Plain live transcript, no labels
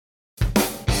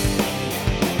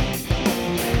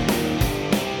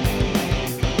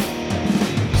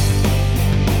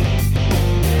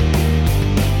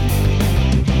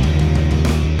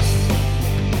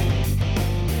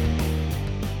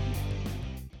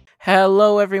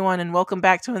Hello, everyone, and welcome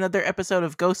back to another episode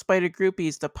of Ghost Spider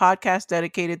Groupies, the podcast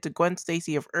dedicated to Gwen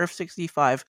Stacy of Earth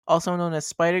 65, also known as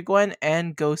Spider Gwen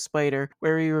and Ghost Spider,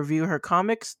 where we review her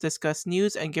comics, discuss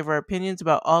news, and give our opinions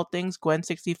about all things Gwen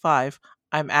 65.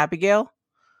 I'm Abigail.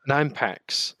 And I'm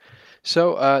Pax.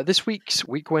 So this week's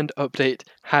Weekend update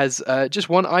has just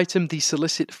one item. The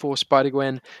solicit for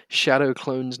Spider-Gwen Shadow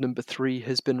Clones #3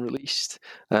 has been released.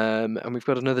 And we've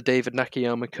got another David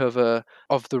Nakayama cover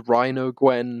of the Rhino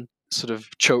Gwen sort of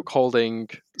choke holding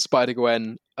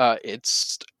Spider-Gwen.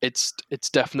 It's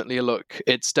definitely a look.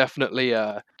 It's definitely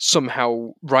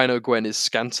somehow Rhino Gwen is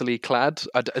scantily clad.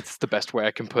 It's the best way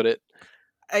I can put it.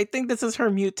 I think this is her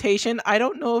mutation. I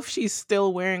don't know if she's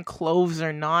still wearing clothes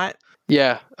or not.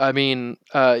 Yeah, I mean,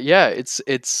 it's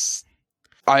definitely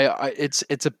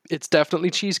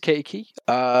cheesecakey.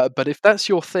 But if that's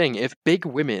your thing, if big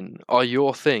women are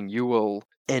your thing, you will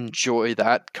enjoy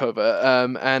that cover.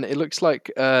 And it looks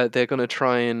like they're gonna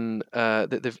try and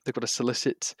they've got a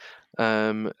solicit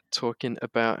talking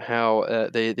about how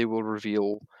they will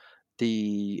reveal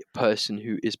the person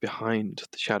who is behind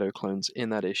the Shadow Clones in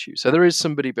that issue. So there is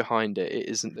somebody behind it. It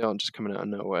isn't they aren't just coming out of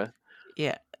nowhere.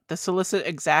 Yeah, the solicit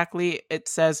exactly. It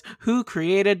says, "Who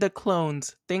created the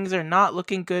clones? Things are not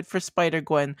looking good for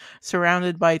Spider-Gwen.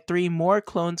 Surrounded by 3 more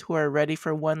clones who are ready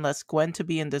for one less Gwen to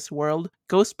be in this world,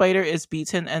 Ghost Spider is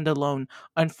beaten and alone.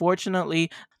 Unfortunately,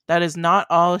 that is not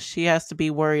all she has to be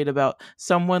worried about.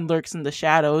 Someone lurks in the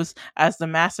shadows as the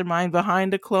mastermind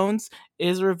behind the clones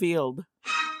is revealed."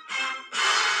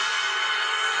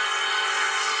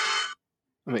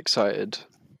 I'm excited.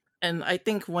 And I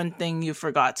think one thing you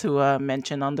forgot to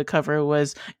mention on the cover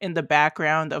was in the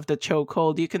background of the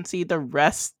chokehold, you can see the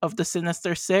rest of the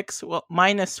Sinister Six, well,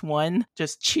 minus one,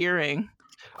 just cheering.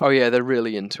 Oh yeah, they're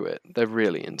really into it. They're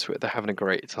really into it. They're having a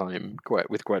great time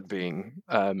with Gwed being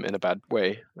in a bad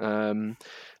way.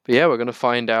 But yeah, we're gonna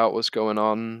find out what's going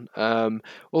on.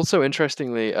 Also,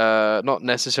 interestingly, not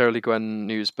necessarily Gwen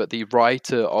news, but the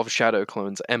writer of Shadow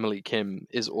Clones, Emily Kim,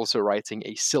 is also writing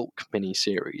a Silk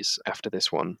miniseries after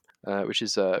this one, which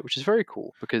is very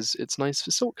cool because it's nice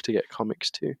for Silk to get comics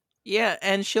too. Yeah,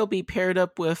 and she'll be paired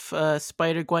up with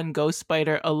Spider-Gwen Ghost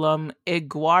Spider alum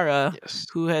Iguara, Yes.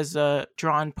 who has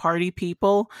drawn Party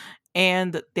People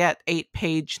and that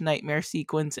 8-page nightmare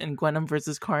sequence in Gwenom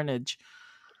vs. Carnage.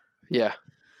 Yeah.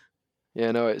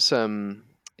 Yeah, no, it's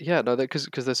yeah, no, because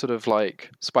they're sort of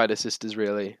like Spider Sisters,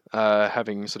 really,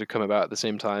 having sort of come about at the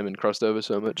same time and crossed over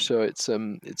so much. So it's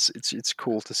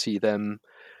cool to see them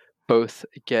both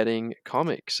getting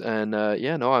comics, and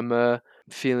yeah, no, I'm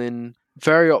feeling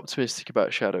very optimistic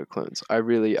about Shadow Clones. I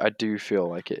do feel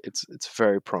like it's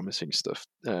very promising stuff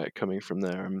coming from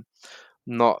there. I'm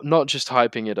not just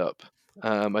hyping it up.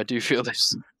 I do feel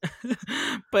this.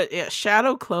 But yeah,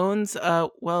 Shadow Clones,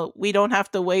 well, we don't have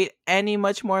to wait any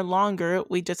much more longer.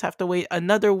 We just have to wait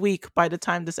another week by the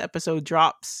time this episode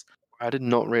drops. I did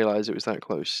not realize it was that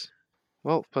close.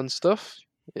 Well, fun stuff.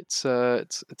 It's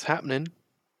happening.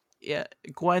 Yeah,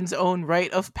 Gwen's own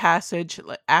rite of passage,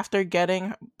 after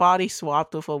getting body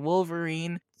swapped with a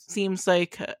Wolverine, seems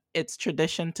like it's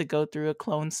tradition to go through a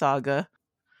clone saga.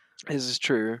 This is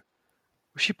true.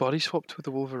 Was she body swapped with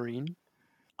the Wolverine?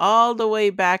 All the way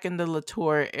back in the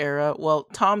Latour era, well,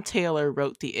 Tom Taylor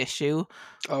wrote the issue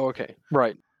Oh, okay.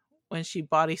 Right. when she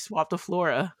body swapped with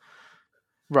Flora.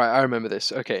 Right, I remember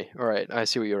this. Okay, all right. I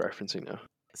see what you're referencing now.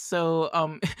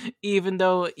 So, even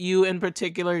though you in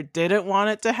particular didn't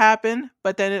want it to happen,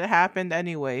 but then it happened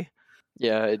anyway.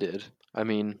 Yeah, it did. I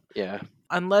mean, yeah.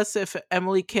 Unless if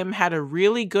Emily Kim had a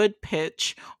really good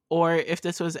pitch, or if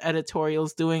this was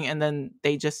editorial's doing and then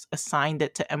they just assigned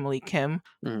it to Emily Kim.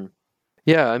 Mhm.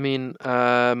 Yeah, I mean,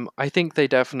 I think they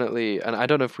definitely, and I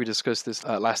don't know if we discussed this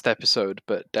last episode,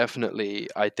 but definitely,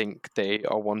 I think they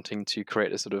are wanting to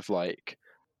create a sort of like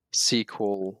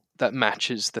sequel that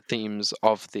matches the themes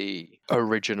of the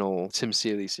original Tim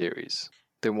Seeley series.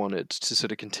 They wanted to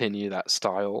sort of continue that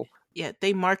style. Yeah,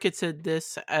 they marketed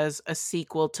this as a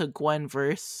sequel to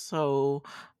Gwenverse, so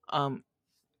um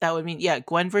that would mean, yeah,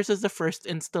 Gwenverse is the first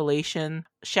installation,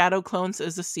 Shadow Clones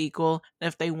is the sequel, and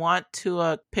if they want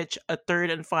to pitch a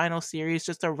third and final series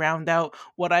just to round out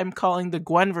what I'm calling the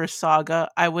Gwenverse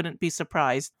saga, I wouldn't be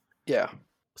surprised. Yeah.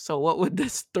 So what would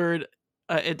this third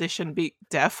edition be?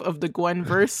 Death of the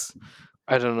Gwenverse?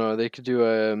 I don't know. They could do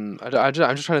I'm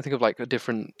just trying to think of like a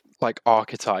different like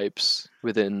archetypes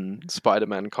within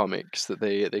Spider-Man comics that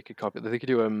they could copy. They could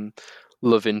do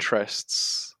love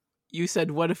interests. You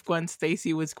said, what if Gwen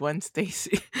Stacy was Gwen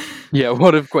Stacy? Yeah,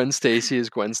 what if Gwen Stacy is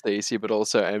Gwen Stacy, but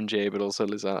also MJ, but also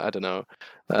Liz? I don't know.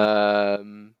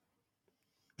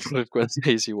 What if Gwen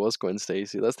Stacy was Gwen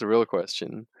Stacy? That's the real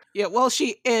question. Yeah, well,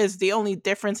 she is. The only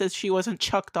difference is she wasn't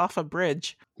chucked off a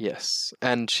bridge. Yes,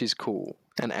 and she's cool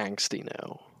and angsty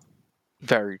now.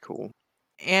 Very cool.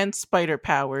 And spider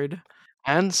powered.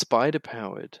 And spider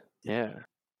powered. Yeah.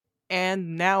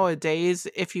 And nowadays,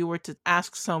 if you were to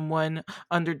ask someone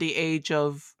under the age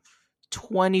of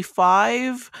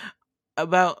 25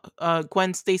 about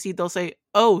Gwen Stacy, they'll say,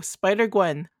 "Oh, Spider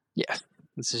Gwen." Yeah,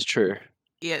 this is true.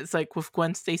 Yeah, it's like with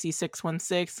Gwen Stacy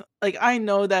 616. Like, I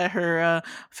know that her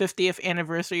 50th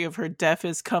anniversary of her death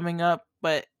is coming up,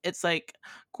 but it's like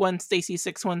Gwen Stacy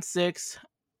 616.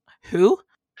 Who?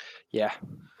 Yeah.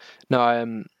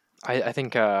 No, I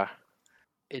think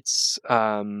it's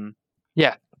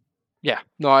yeah. Yeah.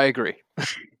 No, I agree.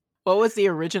 What was the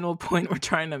original point we're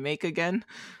trying to make again?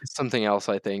 It's something else,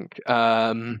 I think.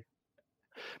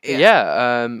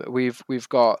 Yeah. We've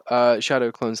got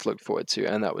Shadow clones to look forward to,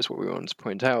 and that was what we wanted to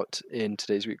point out in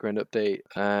today's Weekend Update.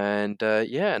 And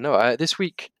this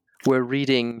week we're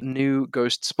reading new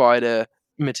Ghost Spider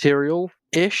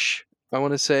material-ish. I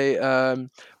want to say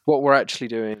what we're actually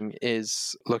doing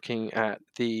is looking at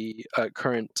the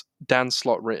current Dan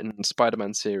Slott written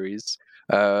Spider-Man series.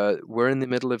 We're in the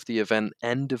middle of the event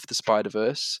End of the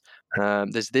Spider-Verse.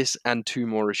 There's this and 2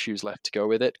 more issues left to go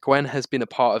with it. Gwen has been a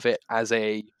part of it as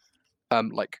a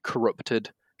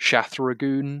corrupted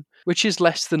Shathragoon, which is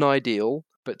less than ideal,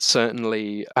 but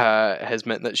certainly has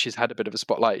meant that she's had a bit of a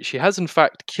spotlight. She has in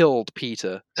fact killed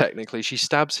Peter, technically. She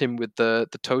stabs him with the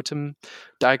totem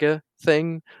dagger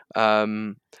thing,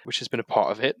 which has been a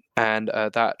part of it, and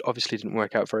that obviously didn't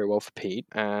work out very well for Pete,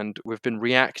 and we've been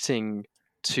reacting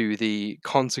to the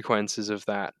consequences of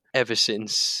that ever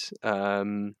since.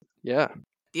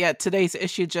 Yeah, today's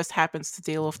issue just happens to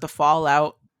deal with the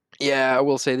fallout. Yeah, I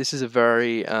will say this is a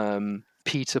very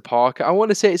Peter Parker. I want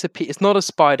to say it's not a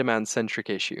Spider-Man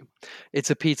centric issue. It's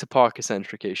a Peter Parker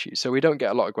centric issue. So we don't get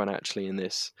a lot of Gwen actually in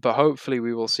this, but hopefully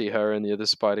we will see her and the other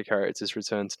Spider characters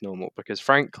return to normal. Because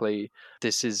frankly,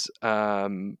 this is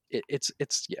it's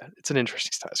an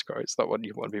interesting status quo. It's not what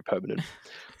you want to be permanent.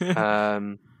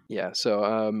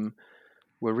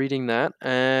 We're reading that,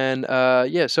 and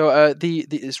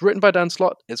it's written by Dan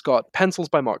Slott. It's got pencils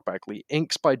by Mark Bagley,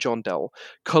 inks by John Dell,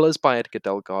 colors by Edgar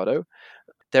Delgado.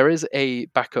 There is a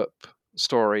backup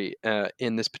story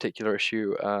in this particular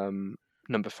issue,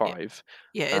 number 5.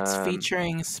 Yeah, it's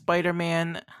featuring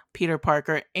Spider-Man, Peter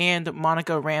Parker, and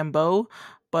Monica Rambeau.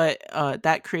 But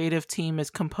that creative team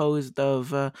is composed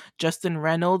of Justin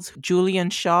Reynolds, Julian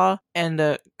Shaw,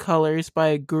 and colors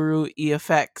by Guru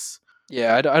EFX.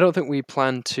 Yeah, I don't think we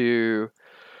plan to.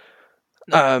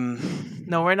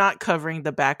 No, we're not covering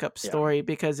the backup story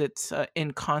because it's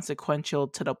inconsequential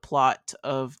to the plot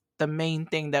of the main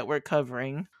thing that we're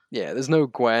covering. Yeah, there's no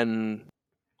Gwen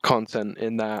content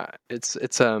in that.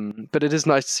 But it is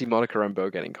nice to see Monica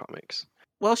Rambeau getting comics.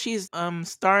 Well, she's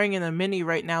starring in a mini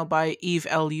right now by Eve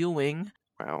L. Ewing.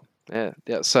 Wow. Yeah,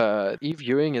 that's Eve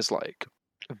Ewing is like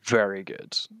very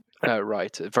good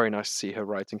writer. Very nice to see her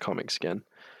writing comics again.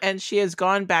 And she has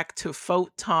gone back to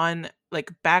Photon,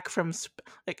 like back from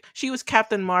she was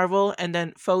Captain Marvel and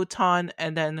then Photon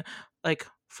and then like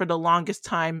for the longest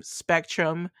time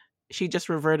Spectrum. She just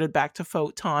reverted back to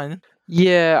Photon.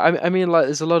 Yeah, I mean like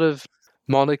there's a lot of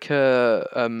Monica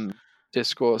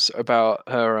discourse about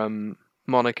her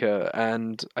Monica,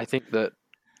 and I think that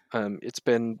it's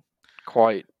been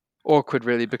quite awkward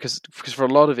really because for a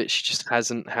lot of it she just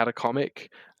hasn't had a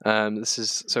comic. But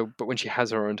when she has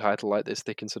her own title like this,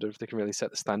 they can really set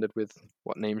the standard with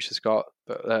what name she's got.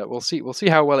 But we'll see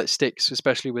how well it sticks,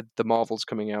 especially with the Marvels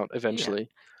coming out eventually.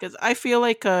 Because I feel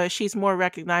like she's more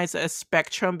recognized as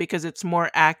Spectrum because it's more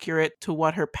accurate to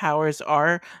what her powers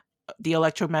are, the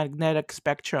electromagnetic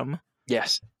spectrum.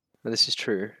 Yes, this is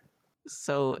true.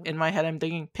 So in my head, I'm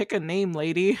thinking, pick a name,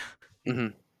 lady.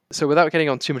 Mm-hmm. So without getting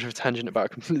on too much of a tangent about a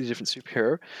completely different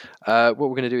superhero, what we're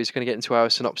going to do is we're going to get into our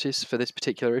synopsis for this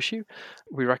particular issue.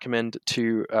 We recommend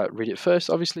to read it first,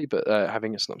 obviously, but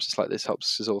having a synopsis like this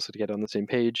helps us also to get on the same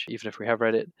page, even if we have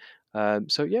read it.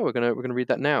 We're going to read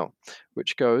that now,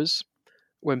 which goes: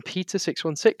 When Peter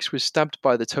 616 was stabbed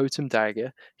by the totem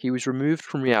dagger, he was removed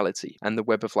from reality and the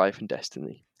web of life and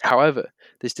destiny. However,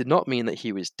 this did not mean that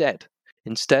he was dead.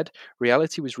 Instead,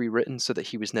 reality was rewritten so that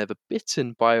he was never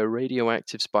bitten by a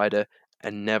radioactive spider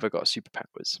and never got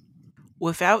superpowers.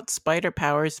 Without spider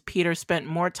powers, Peter spent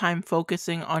more time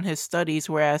focusing on his studies,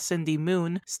 whereas Cindy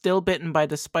Moon, still bitten by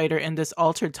the spider in this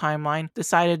altered timeline,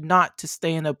 decided not to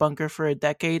stay in a bunker for a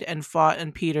decade and fought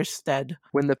in Peter's stead.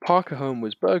 When the Parker home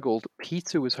was burgled,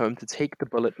 Peter was home to take the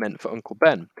bullet meant for Uncle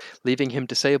Ben, leaving him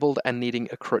disabled and needing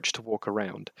a crutch to walk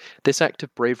around. This act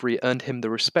of bravery earned him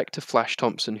the respect of Flash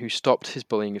Thompson, who stopped his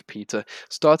bullying of Peter,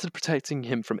 started protecting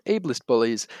him from ableist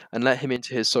bullies, and let him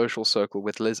into his social circle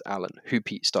with Liz Allen, who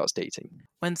Pete starts dating.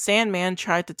 When Sandman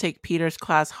tried to take Peter's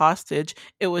class hostage,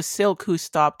 it was Silk who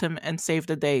stopped him and saved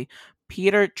the day.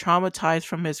 Peter, traumatized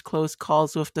from his close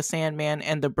calls with the Sandman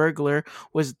and the burglar,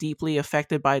 was deeply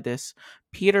affected by this.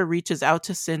 Peter reaches out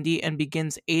to Cindy and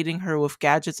begins aiding her with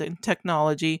gadgets and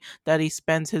technology that he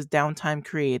spends his downtime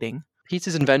creating.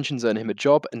 Peter's inventions earn him a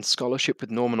job and scholarship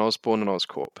with Norman Osborn and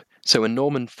Oscorp. So when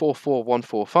Norman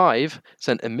 44145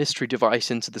 sent a mystery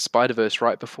device into the Spider-Verse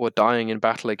right before dying in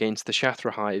battle against the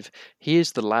Shatra Hive, he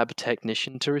is the lab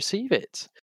technician to receive it.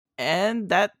 And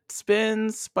that's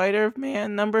been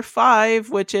Spider-Man number 5,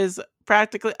 which is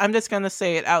practically, I'm just going to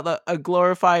say it out loud, a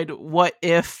glorified what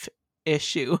if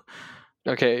issue.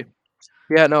 Okay.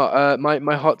 Yeah, no,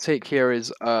 my hot take here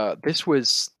is this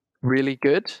was really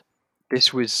good.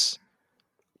 This was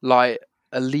like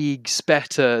a leagues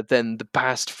better than the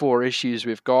past 4 issues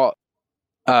we've got.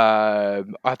 I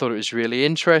thought it was really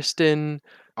interesting.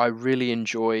 I really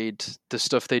enjoyed the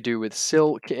stuff they do with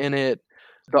Silk in it.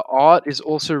 The art is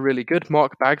also really good.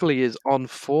 Mark Bagley is on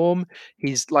form.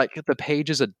 He's like, the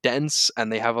pages are dense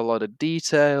and they have a lot of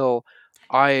detail.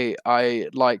 I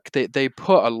like they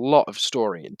put a lot of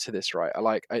story into this, right?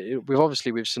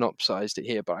 We've synopsized it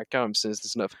here, but I can't emphasize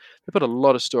this enough. They put a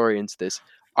lot of story into this.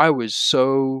 I was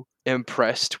so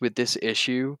impressed with this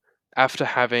issue after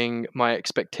having my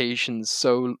expectations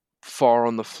so far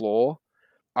on the floor.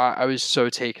 I was so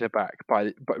taken aback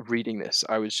by reading this.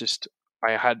 I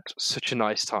had such a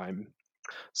nice time.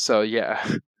 So yeah.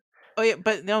 Oh yeah,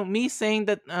 but no, me saying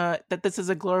that that this is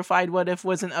a glorified what if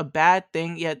wasn't a bad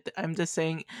thing. Yet I'm just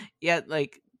saying, yet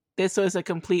like this was a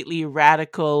completely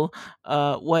radical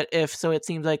what if. So it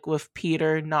seems like with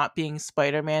Peter not being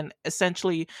Spider-Man,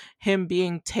 essentially him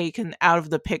being taken out of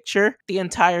the picture, the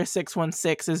entire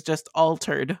 616 is just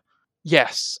altered.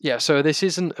 Yes, yeah. So this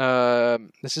isn't a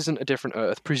different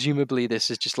Earth. Presumably, this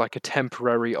is just like a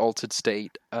temporary altered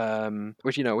state,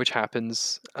 which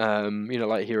happens,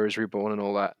 like Heroes Reborn and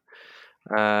all that.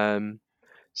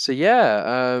 So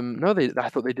yeah, no, I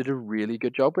thought they did a really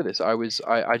good job with this. I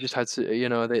just had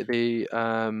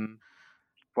to,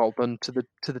 well done to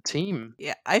the team.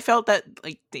 Yeah, I felt that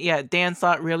like yeah, Dan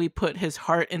Slott really put his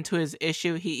heart into his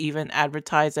issue. He even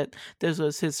advertised that this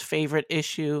was his favorite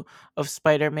issue of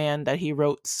Spider-Man that he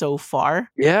wrote so far.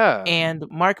 Yeah, And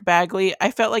Mark Bagley,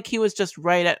 I felt like he was just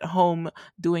right at home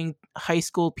doing high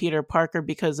school Peter Parker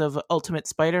because of Ultimate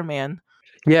Spider-Man.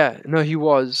 yeah. No, he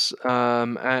was,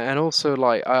 and also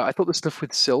like I thought the stuff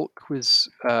with Silk was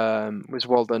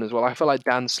well done as well. I felt like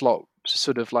Dan Slott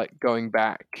sort of like going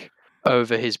back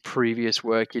over his previous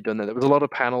work he'd done there. There was a lot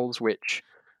of panels which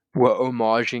were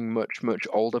homaging much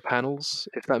older panels,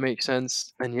 if that makes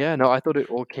sense. And yeah, no, I thought it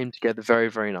all came together very,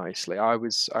 very nicely. I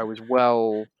was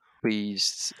well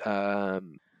pleased.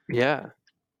 Yeah.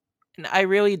 And I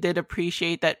really did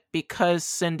appreciate that because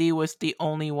Cindy was the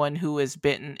only one who was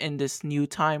bitten in this new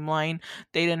timeline,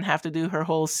 they didn't have to do her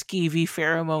whole skeevy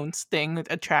pheromones thing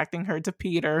attracting her to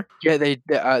Peter. Yeah, they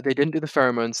didn't do the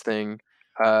pheromones thing.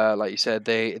 Like you said,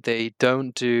 they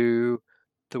don't do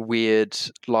the weird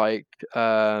like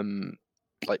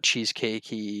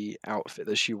cheesecakey outfit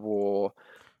that she wore.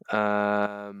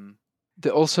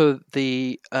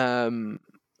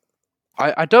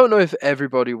 I don't know if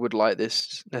everybody would like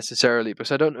this necessarily,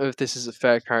 because I don't know if this is a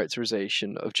fair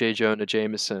characterization of J. Jonah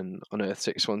Jameson on Earth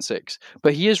 616.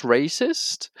 But he is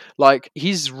racist. Like,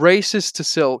 he's racist to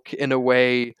Silk in a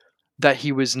way that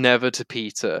he was never to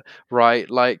Peter, right?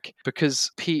 Like, because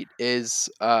Pete is,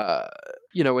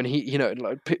 when he,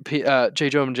 J.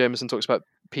 Jonah Jameson talks about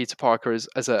Peter Parker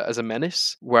as a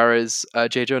menace, whereas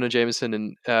J. Jonah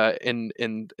Jameson in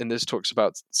this talks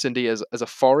about Cindy as a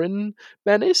foreign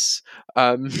menace.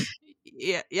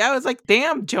 Yeah, I was like,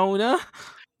 damn, Jonah.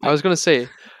 I was gonna say,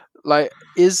 like,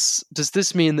 does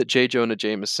this mean that J. Jonah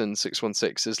Jameson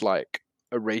 616 is like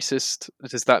a racist?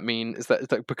 Does that mean is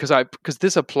that because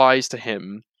this applies to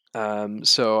him?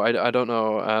 So I don't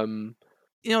know.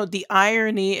 The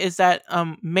irony is that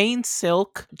main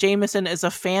Silk Jameson is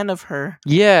a fan of her.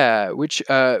 Yeah, which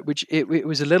it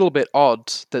was a little bit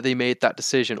odd that they made that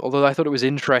decision. Although I thought it was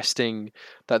interesting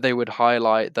that they would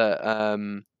highlight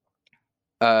that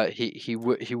he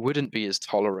wouldn't be as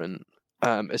tolerant.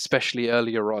 especially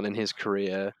earlier on in his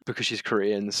career because she's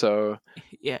Korean. So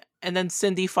Yeah. And then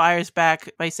Cindy fires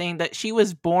back by saying that she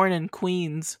was born in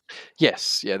Queens.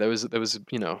 yes, yeah, there was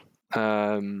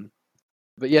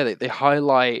but yeah, they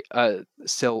highlight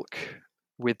Silk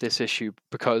with this issue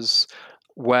because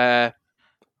where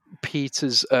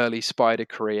Peter's early Spider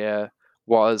career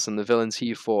was and the villains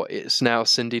he fought, it's now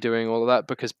Cindy doing all of that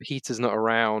because Peter's not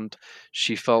around.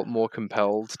 She felt more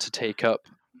compelled to take up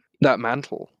that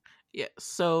mantle. Yeah,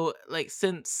 so like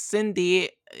since Cindy,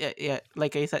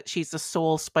 like I said, she's the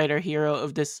sole spider hero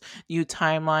of this new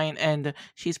timeline, and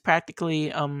she's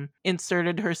practically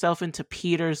inserted herself into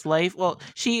Peter's life. Well,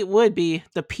 she would be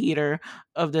the Peter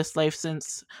of this life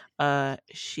since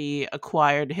she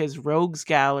acquired his rogues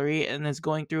gallery and is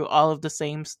going through all of the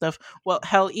same stuff. Well,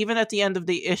 hell, even at the end of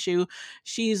the issue,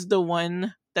 she's the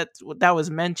one that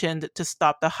was mentioned to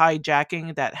stop the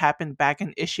hijacking that happened back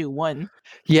in issue 1.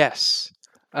 Yes,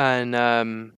 and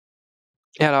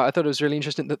yeah, no, I thought it was really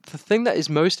interesting. The thing that is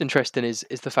most interesting is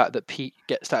the fact that Pete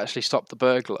gets to actually stop the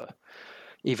burglar,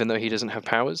 even though he doesn't have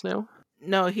powers now.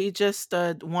 No, he just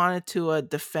wanted to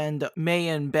defend May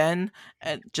and Ben,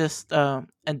 and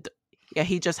yeah,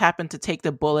 he just happened to take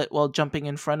the bullet while jumping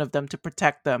in front of them to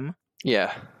protect them.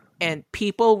 Yeah, And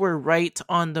people were right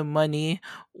on the money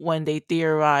when they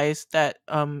theorized that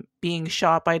being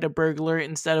shot by the burglar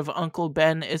instead of Uncle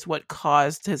Ben is what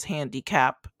caused his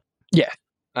handicap. yeah.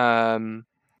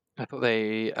 I thought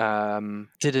they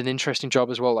did an interesting job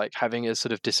as well, like having a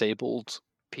sort of disabled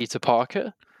Peter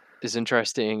Parker is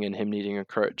interesting, and him needing a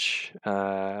crutch.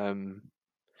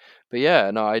 But yeah,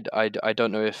 no, I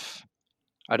don't know if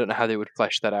I don't know how they would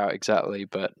flesh that out exactly,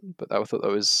 but I thought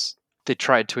that was they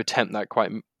tried to attempt that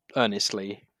quite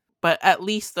earnestly. But at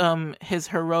least his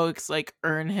heroics like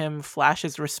earn him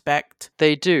Flash's respect.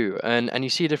 They do, and you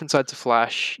see different sides of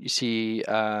Flash. You see,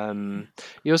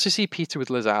 you also see Peter with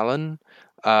Liz Allen,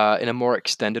 in a more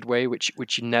extended way, which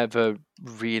you never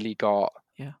really got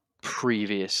Yeah.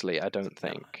 previously. I don't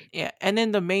think. Yeah, and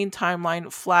in the main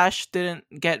timeline, Flash didn't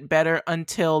get better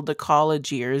until the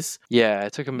college years. Yeah,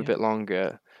 it took him a Yeah. bit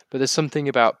longer, but there's something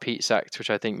about Pete's act which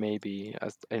I think maybe,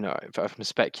 as you know, if I'm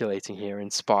speculating here,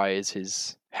 inspires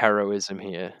his heroism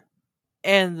here.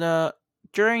 And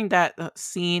during that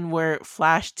scene where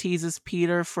Flash teases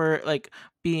Peter for like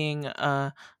being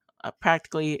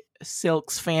practically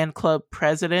Silk's fan club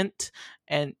president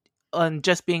and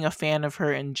just being a fan of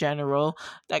her in general,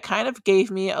 that kind of gave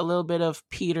me a little bit of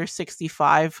Peter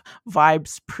 65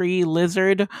 vibes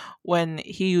pre-Lizard when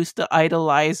he used to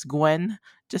idolize Gwen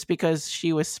just because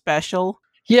she was special.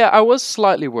 Yeah, I was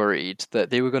slightly worried that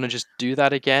they were going to just do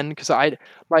that again because I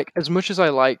like as much as I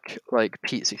like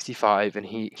Pete 65 and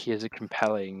he is a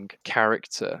compelling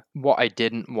character. What I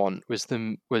didn't want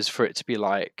was for it to be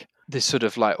like this sort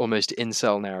of like almost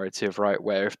incel narrative, right?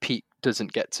 Where if Pete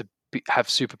doesn't get to have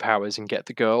superpowers and get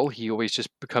the girl, he always just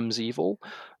becomes evil.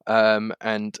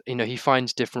 And you know he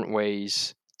finds different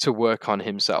ways to work on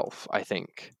himself. I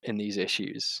think in these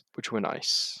issues, which were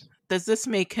nice. Does this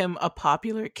make him a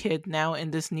popular kid now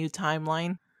in this new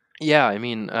timeline? Yeah, I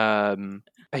mean,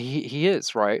 he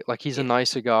is right. Like he's a Yeah,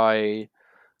 nicer guy.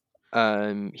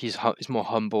 He's more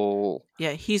humble.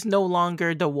 yeah, he's no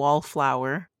longer the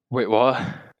wallflower. Wait, what?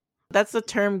 That's the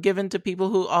term given to people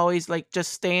who always like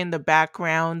just stay in the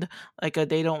background, like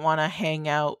they don't want to hang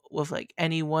out with like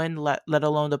anyone, let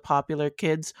alone the popular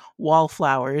kids.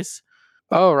 Wallflowers.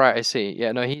 Oh, right, I see.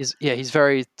 Yeah, no, he's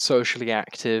very socially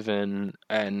active and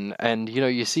you know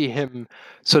you see him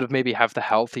sort of maybe have the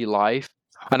healthy life.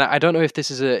 And I don't know if this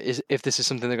if this is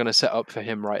something they're going to set up for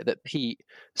him, right? That Pete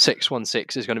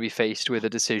 616 is going to be faced with a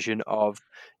decision of,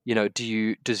 you know,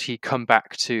 does he come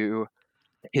back to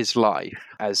his life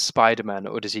as Spider-Man,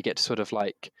 or does he get to sort of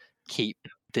like keep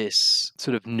this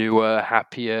sort of newer,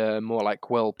 happier, more like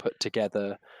well put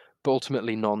together, but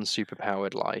ultimately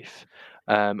non-superpowered life?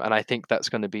 And I think that's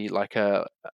going to be like a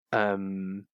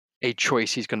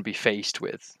choice he's going to be faced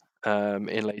with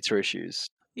in later issues.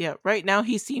 Yeah, right now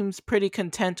he seems pretty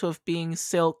content with being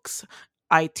Silk's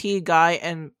IT guy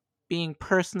and being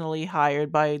personally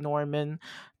hired by Norman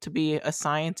to be a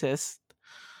scientist.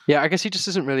 Yeah, I guess he just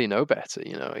doesn't really know better.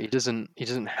 You know, he doesn't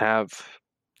have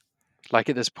like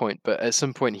at this point, but at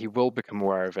some point he will become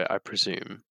aware of it, I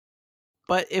presume.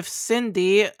 But if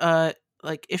Cindy,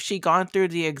 like if she gone through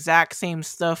the exact same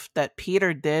stuff that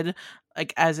Peter did,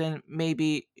 like as in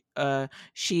maybe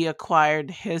she acquired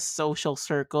his social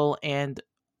circle and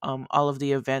all of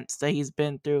the events that he's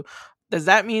been through, does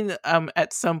that mean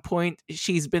at some point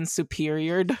she's been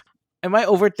superiored? Am I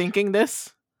overthinking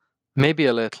this? Maybe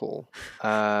a little.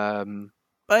 But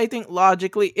I think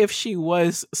logically, if she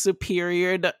was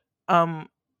superiored, um,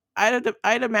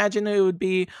 I'd imagine it would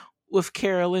be with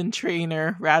Carolyn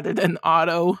Trainer rather than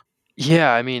Otto.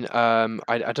 Yeah, I mean,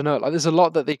 I don't know. Like, there's a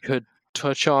lot that they could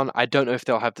touch on. I don't know if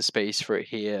they'll have the space for it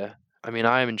here. I mean,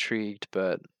 I am intrigued,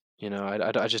 but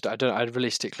I don't. I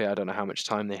realistically, I don't know how much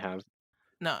time they have.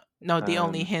 No. The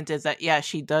only Um, hint is that yeah,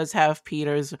 she does have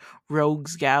Peter's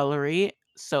rogues gallery.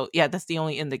 So yeah, that's the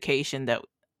only indication that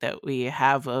we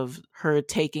have of her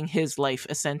taking his life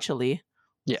essentially.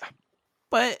 yeah,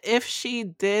 But if she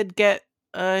did get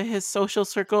his social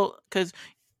circle, because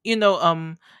you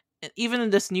know, even in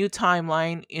this new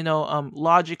timeline,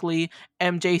 logically,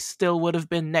 MJ still would have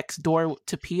been next door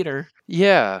to Peter.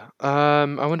 yeah. I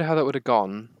wonder how that would have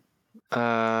gone.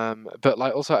 But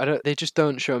like, also, I don't. They just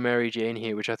don't show Mary Jane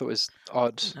here, which I thought was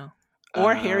odd. No.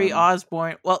 Or Harry Um,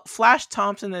 Osborn. Well, Flash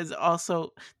Thompson is also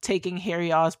taking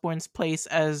Harry Osborn's place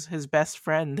as his best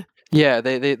friend. yeah,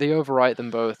 they overwrite them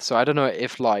both. So I don't know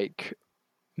if like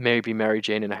maybe Mary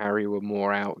Jane and Harry were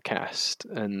more outcast,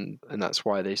 and that's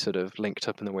why they sort of linked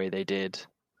up in the way they did.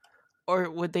 Or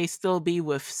would they still be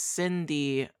with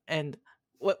Cindy? And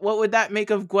what would that make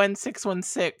of Gwen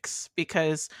 616?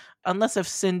 Because unless if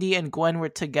Cindy and Gwen were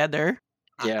together,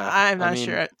 Yeah, I'm I not mean,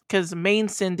 sure. Because main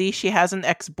Cindy, she has an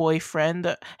ex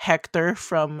boyfriend, Hector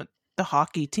from the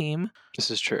hockey team. this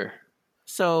is true.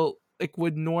 So, like,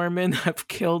 would Norman have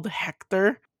killed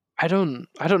Hector? I don't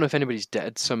know if anybody's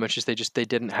dead so much as they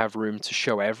didn't have room to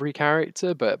show every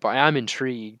character, but I am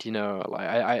intrigued, like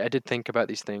I did think about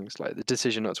these things, like the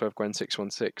decision not to have Gwen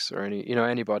 616 or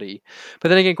anybody. But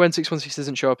then again, Gwen 616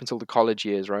 doesn't show up until the college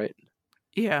years, right?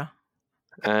 Yeah.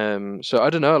 So I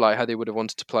don't know like how they would have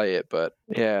wanted to play it, but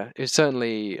yeah, it's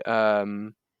certainly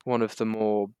one of the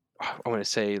more, I want to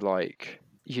say, like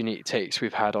unique takes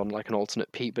we've had on like an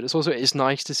alternate Pete, but it's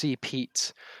nice to see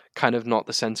Pete kind of not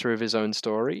the center of his own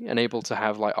story and able to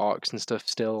have like arcs and stuff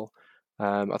still.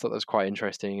 I thought that was quite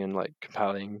interesting and like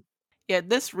compelling. Yeah,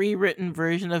 this rewritten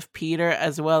version of Peter,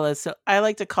 as well as I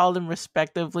like to call them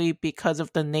respectively because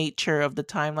of the nature of the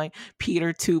timeline,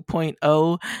 Peter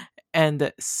 2.0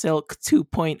 and Silk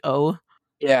 2.0.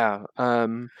 Yeah,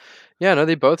 yeah, no,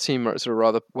 they both seem sort of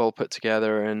rather well put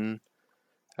together, and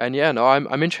yeah, no,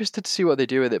 I'm interested to see what they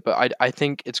do with it, but I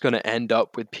think it's going to end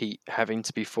up with Pete having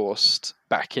to be forced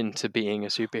back into being a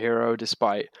superhero,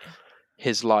 despite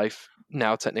his life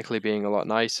now technically being a lot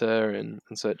nicer and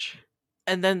such.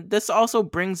 And then this also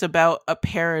brings about a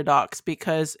paradox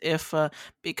because if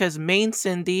because main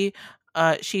Cindy,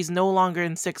 she's no longer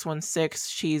in 616,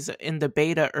 she's in the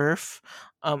Beta Earth.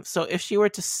 So if she were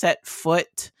to set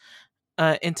foot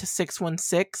into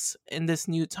 616 in this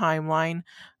new timeline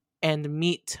and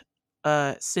meet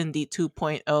Cindy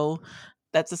 2.0,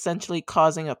 that's essentially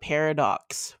causing a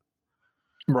paradox.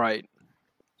 Right.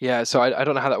 Yeah, so I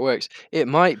don't know how that works. It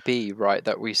might be, right,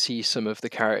 that we see some of the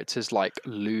characters like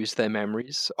lose their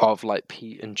memories of like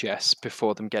Pete and Jess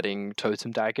before them getting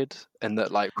totem daggered, and that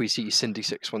like we see Cindy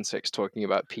 616 talking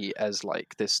about Pete as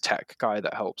like this tech guy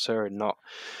that helps her and not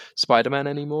Spider-Man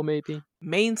anymore, maybe.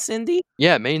 Main Cindy?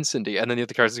 Yeah, main Cindy, and then the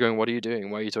other characters going, "What are you doing?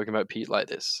 Why are you talking about Pete like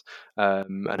this?"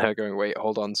 And her going, "Wait,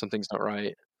 hold on, something's not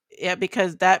right." Yeah,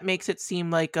 because that makes it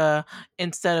seem like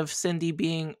instead of Cindy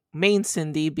being main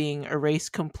Cindy being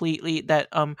erased completely, that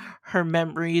her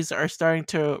memories are starting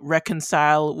to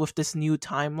reconcile with this new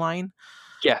timeline.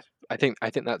 Yeah, I think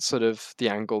that's sort of the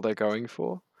angle they're going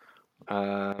for.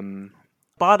 Um,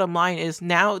 Bottom line is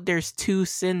now there's two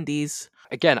Cindys.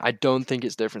 Again, I don't think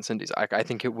it's different Cindy's. I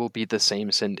think it will be the same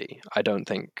Cindy. I don't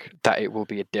think that it will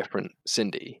be a different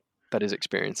Cindy that is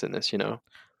experiencing this, you know?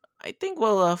 I think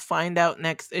we'll find out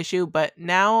next issue, but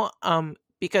now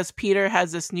because Peter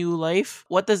has this new life,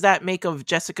 what does that make of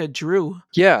Jessica Drew?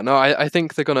 Yeah, no, I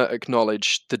think they're going to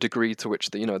acknowledge the degree to which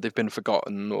they've been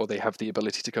forgotten or they have the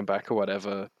ability to come back or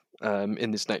whatever in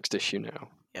this next issue now.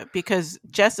 Yeah, because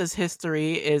Jessa's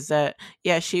history is that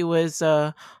yeah, she was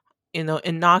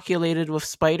inoculated with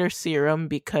spider serum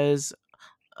because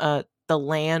the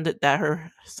land that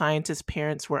her scientist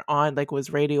parents were on like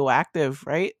was radioactive,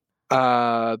 right?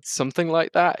 Something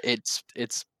like that. It's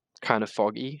kind of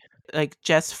foggy. Like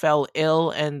Jess fell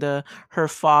ill and her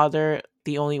father,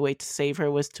 the only way to save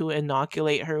her was to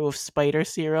inoculate her with spider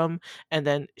serum, and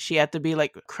then she had to be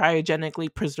like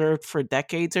cryogenically preserved for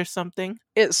decades or something.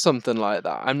 It's something like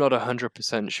that. I'm not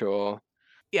 100% sure.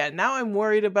 Yeah, now I'm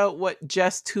worried about what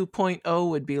Jess 2.0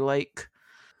 would be like.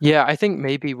 Yeah, I think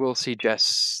maybe we'll see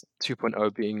Jess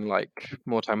 2.0 being like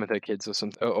more time with her kids or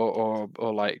something, or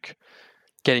like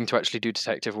getting to actually do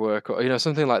detective work or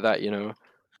something like that.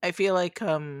 I feel like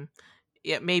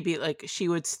yeah, maybe like she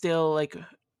would still like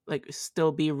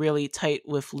still be really tight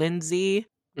with Lindsay.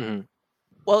 Hmm.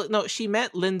 Well, no, she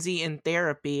met Lindsay in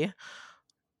therapy.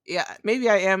 Yeah, maybe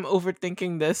I am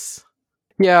overthinking this.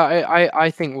 Yeah,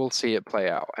 I think we'll see it play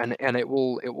out, and it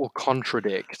will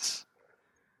contradict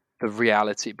the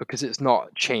reality because it's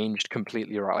not changed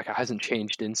completely, right? Like it hasn't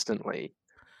changed instantly.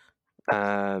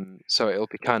 So it'll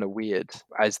be kind of weird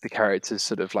as the characters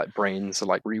sort of like brains are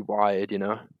like rewired, you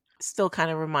know? Still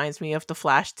kind of reminds me of the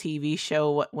Flash TV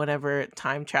show whenever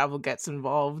time travel gets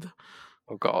involved.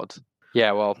 Oh God.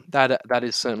 Yeah, well, that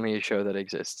is certainly a show that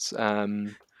exists.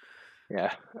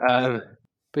 Yeah. But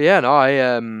yeah, no,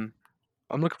 I'm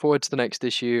looking forward to the next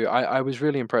issue. I was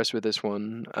really impressed with this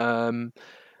one.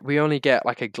 We only get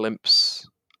like a glimpse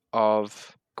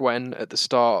of Gwen at the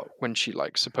start when she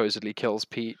like supposedly kills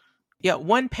Pete. Yeah,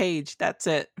 one page, that's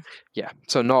it. Yeah,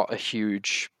 so not a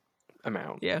huge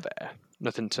amount Yeah. there.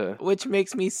 Nothing to. Which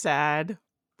makes me sad.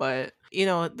 But,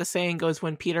 the saying goes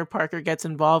when Peter Parker gets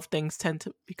involved, things tend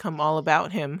to become all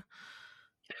about him.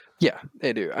 Yeah,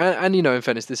 they do, and in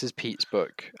fairness, this is Pete's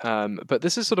book, but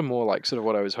this is sort of more like sort of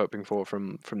what I was hoping for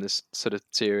from this sort of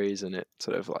series, and it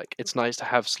sort of like it's nice to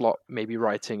have Slott maybe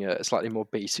writing a slightly more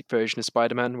basic version of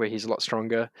Spider-Man where he's a lot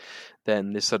stronger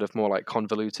than this sort of more like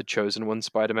convoluted chosen one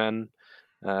Spider-Man,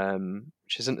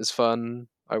 which isn't as fun,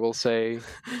 I will say.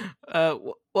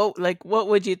 What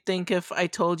would you think if I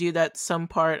told you that some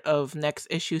part of next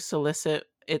issue solicit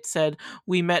it said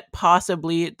we met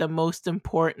possibly the most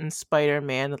important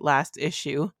Spider-Man last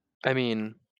issue? I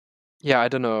mean, yeah, I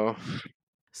don't know.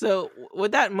 So,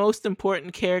 would that most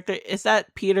important character is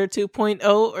that Peter 2.0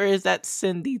 or is that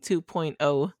Cindy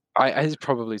 2.0? I was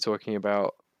probably talking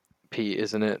about Pete,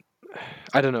 isn't it?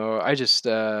 I don't know. I just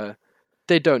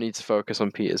they don't need to focus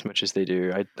on Pete as much as they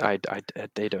do.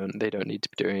 They don't need to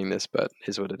be doing this, but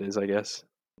is what it is, I guess.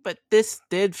 But this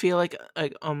did feel like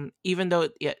even though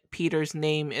Peter's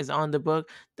name is on the book,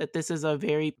 that this is a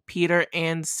very Peter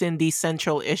and Cindy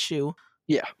central issue.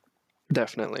 Yeah,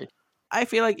 definitely. I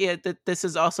feel like that this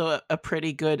is also a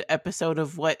pretty good episode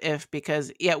of What If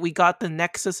because we got the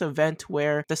Nexus event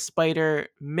where the spider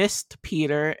missed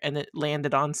Peter and it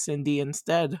landed on Cindy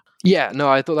instead. Yeah, no,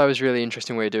 I thought that was a really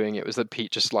interesting way of doing it. Was that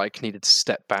Pete just like needed to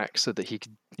step back so that he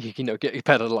could get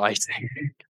better lighting.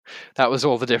 That was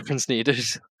all the difference needed.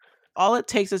 All it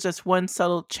takes is just one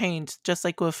subtle change, just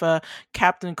like with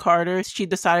Captain Carter. She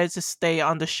decided to stay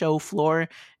on the show floor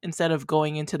instead of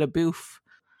going into the booth.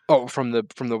 Oh, from the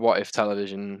What If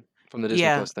television, from the Disney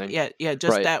Plus thing. Yeah.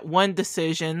 Just right. That one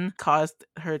decision caused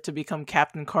her to become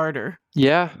Captain Carter.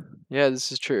 Yeah,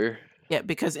 this is true. Yeah,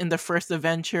 because in the first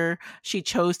adventure, she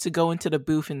chose to go into the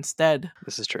booth instead.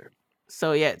 This is true.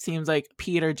 So it seems like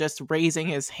Peter just raising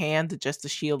his hand just to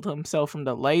shield himself from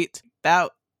the light,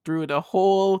 that threw the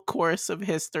whole course of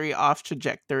history off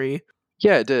trajectory.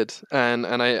 Yeah, it did, and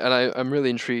I'm really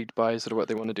intrigued by sort of what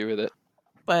they want to do with it.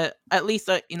 But at least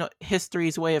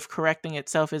history's way of correcting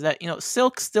itself is that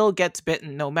Silk still gets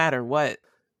bitten no matter what.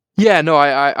 Yeah, no,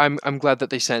 I'm glad that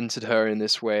they centered her in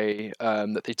this way.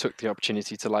 That they took the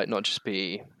opportunity to like not just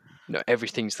be,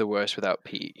 everything's the worst without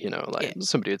Pete.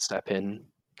 Somebody would step in.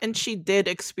 And she did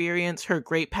experience her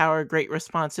great power, great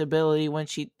responsibility when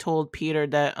she told Peter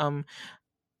that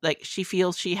like she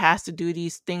feels she has to do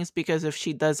these things because if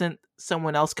she doesn't,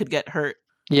 someone else could get hurt.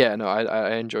 Yeah, no,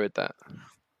 I enjoyed that.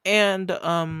 And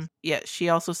she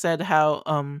also said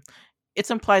how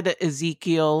it's implied that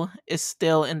Ezekiel is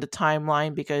still in the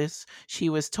timeline because she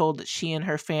was told that she and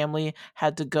her family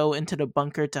had to go into the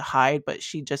bunker to hide, but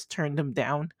she just turned him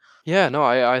down. Yeah, no,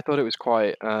 I thought it was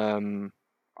quite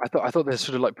I thought they're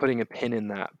sort of like putting a pin in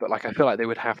that, but like I feel like they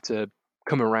would have to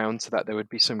come around to that. There would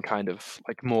be some kind of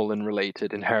like Morlun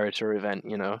related inheritor event,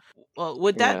 Well,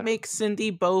 would that make Cindy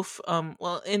both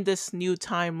in this new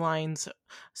timeline's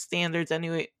standards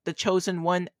anyway, the chosen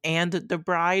one and the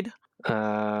bride?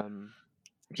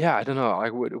 Yeah, I don't know.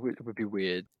 It would be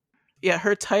weird. Yeah,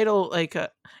 her title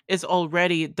is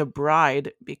already the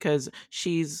bride because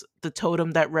she's the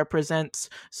totem that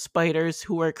represents spiders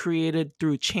who are created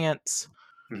through chance.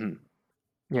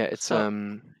 Mm-hmm. Yeah, it's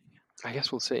I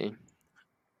guess we'll see.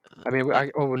 I mean,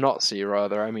 we'll not see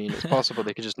rather. I mean, it's possible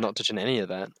they could just not touch on any of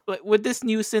that. Would this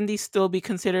new Cindy still be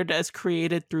considered as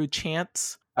created through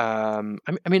chance? I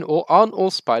mean, aren't all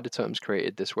spider totems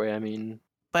created this way? I mean,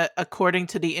 but according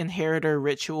to the inheritor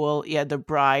ritual, the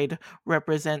bride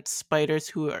represents spiders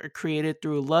who are created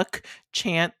through luck,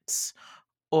 chance,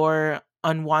 or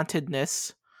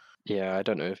unwantedness. Yeah, I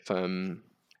don't know if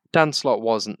Dan Slott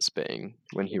wasn't spitting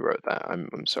when he wrote that.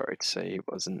 I'm sorry to say he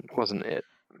wasn't it.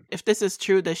 If this is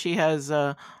true that she has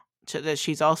that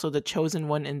she's also the chosen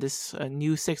one in this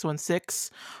new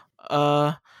 616,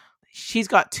 she's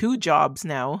got 2 jobs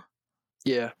now.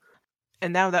 Yeah.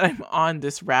 And now that I'm on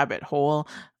this rabbit hole,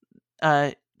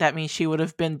 that means she would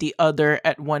have been the other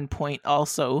at one point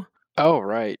also. Oh,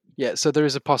 right. Yeah, so there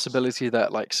is a possibility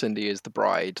that like Cindy is the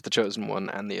bride, the chosen one,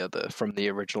 and the other from the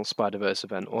original Spider-Verse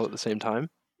event all at the same time.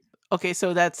 Okay,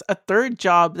 so that's a third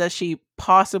job that she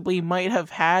possibly might have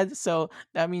had. So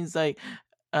that means like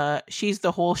she's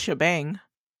the whole shebang.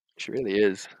 She really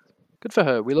is. Good for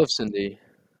her. We love Cindy.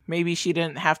 Maybe she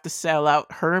didn't have to sell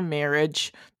out her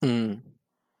marriage. Mm,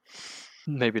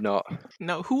 maybe not.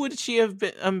 No, who would she have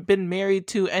been married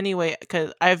to anyway?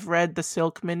 Because I've read the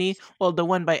Silk Mini, well, the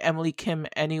one by Emily Kim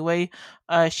anyway.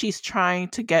 She's trying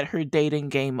to get her dating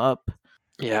game up.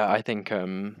 Yeah, I think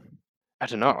I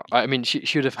don't know. I mean,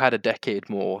 she would have had a decade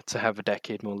more to have a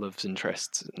decade more loves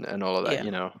interests and all of that. Yeah.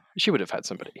 You know, she would have had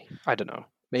somebody. I don't know.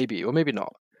 Maybe or maybe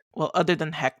not. Well, other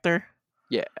than Hector,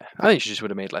 Yeah, I think she just would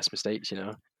have made less mistakes. You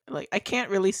know. like I can't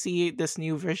really see this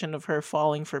new version of her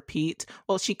falling for Pete.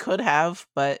 Well, she could have,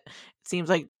 but it seems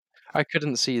like I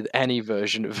couldn't see any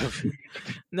version of.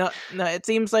 no. It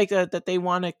seems like that they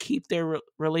want to keep their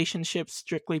relationship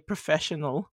strictly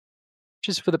professional.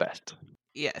 Just for the best.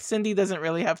 Yeah, Cindy doesn't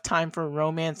really have time for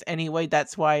romance anyway.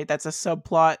 That's why that's a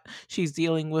subplot she's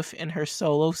dealing with in her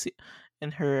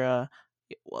in her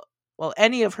well,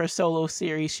 any of her solo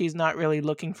series. She's not really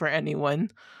looking for anyone.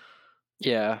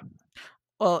 Yeah.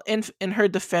 Well, in her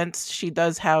defense, she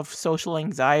does have social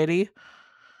anxiety.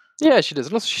 Yeah, she does.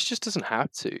 And also, she just doesn't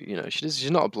have to. You know, she's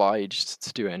not obliged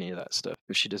to do any of that stuff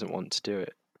if she doesn't want to do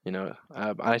it. You know,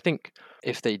 I think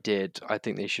if they did, I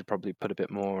think they should probably put a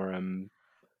bit more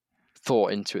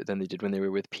thought into it than they did when they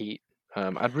were with Pete.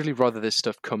 I'd really rather this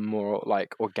stuff come more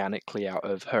like organically out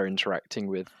of her interacting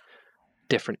with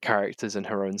different characters in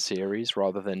her own series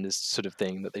rather than this sort of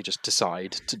thing that they just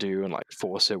decide to do and like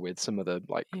force her with some other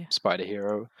like spider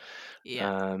hero.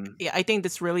 Yeah. Yeah, I think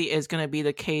this really is going to be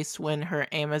the case when her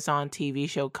Amazon TV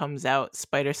show comes out,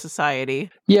 Spider Society.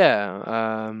 Yeah,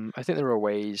 I think there are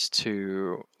ways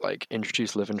to like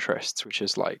introduce love interests, which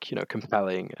is like, you know,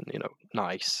 compelling and, you know,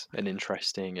 nice and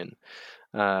interesting.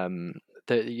 And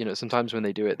you know, sometimes when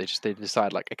they do it, they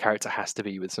decide like a character has to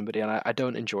be with somebody, and I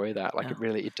don't enjoy that. Like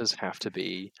No. it does have to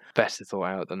be better thought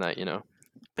out than that, you know.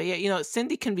 But yeah,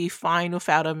 Cindy can be fine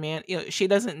without a man. She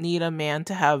doesn't need a man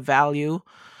to have value.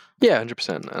 Yeah,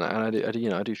 100%,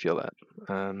 and I do feel that.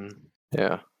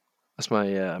 Yeah, that's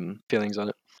my feelings on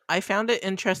it. I found it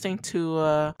interesting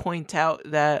to point out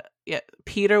that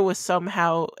Peter was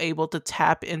somehow able to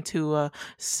tap into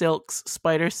Silk's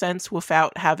spider sense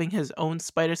without having his own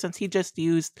spider sense. He just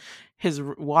used his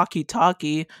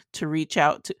walkie-talkie to reach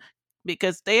out to,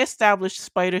 because they established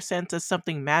spider sense as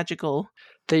something magical.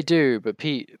 They do, but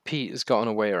Pete has gotten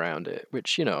a way around it,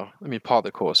 which, you know, I mean, part of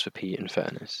the course for Pete, in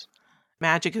fairness.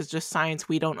 Magic is just science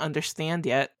we don't understand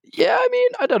yet. Yeah, I mean,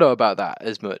 I don't know about that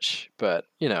as much, but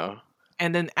you know.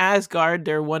 And in Asgard,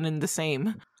 they're one and the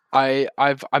same. I've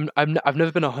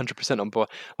never been 100% on board.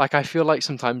 Like, I feel like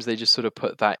sometimes they just sort of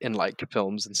put that in like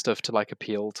films and stuff to like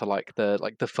appeal to like the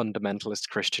fundamentalist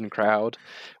Christian crowd,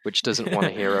 which doesn't want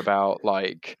to hear about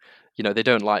like, you know, they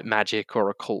don't like magic or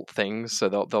occult things, so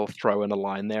they'll throw in a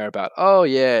line there about, oh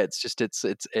yeah, it's just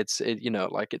you know,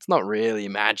 like it's not really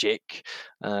magic,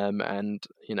 and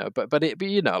you know, but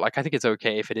you know, like I think it's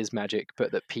okay if it is magic,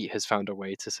 but that Pete has found a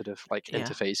way to sort of like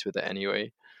interface with it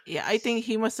anyway. Yeah, I think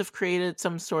he must have created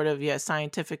some sort of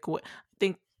scientific way. I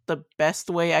think the best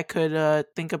way I could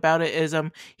think about it is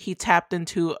he tapped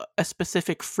into a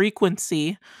specific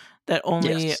frequency that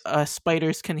only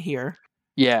spiders can hear.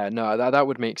 Yeah, no, that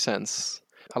would make sense.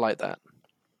 I like that.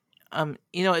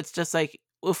 You know, it's just like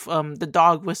with the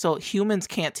dog whistle, humans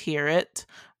can't hear it,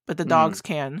 but the dogs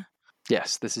can.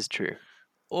 Yes, this is true.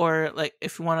 Or like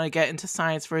if you want to get into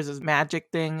science versus magic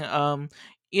thing,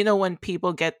 you know, when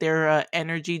people get their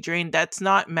energy drained, that's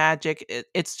not magic.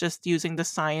 It's just using the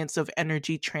science of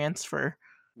energy transfer.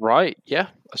 Right. Yeah,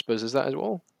 I suppose there's that as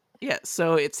well. Yeah,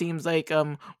 so it seems like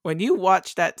when you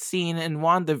watch that scene in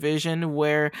WandaVision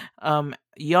where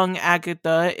young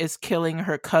Agatha is killing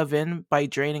her coven by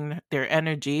draining their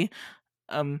energy,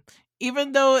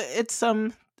 even though it's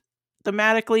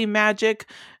thematically magic,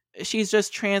 she's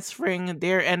just transferring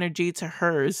their energy to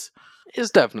hers.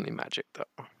 It's definitely magic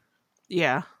though.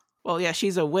 Yeah. Well, yeah,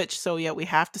 she's a witch, so yeah, we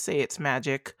have to say it's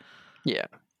magic. Yeah.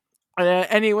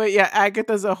 Anyway, yeah,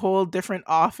 Agatha's a whole different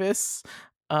office.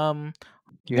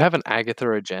 You have an Agatha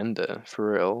agenda,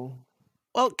 for real.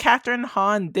 Well, Catherine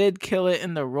Hahn did kill it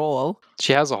in the role.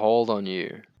 She has a hold on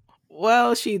you.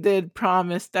 Well, she did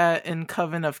promise that in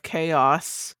Coven of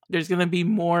Chaos, there's going to be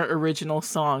more original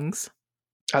songs.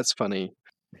 That's funny.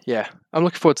 Yeah, I'm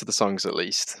looking forward to the songs at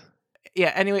least.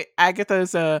 Yeah, anyway,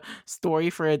 Agatha's a story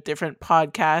for a different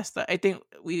podcast. I think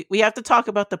we have to talk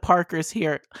about the Parkers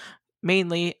here.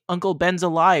 mainly Uncle Ben's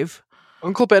alive.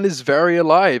 Uncle Ben is very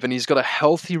alive, and he's got a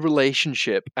healthy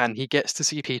relationship, and he gets to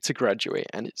see Peter graduate,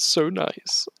 and it's so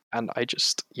nice. And I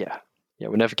just, yeah,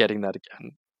 we're never getting that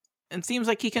again. And seems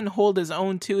like he can hold his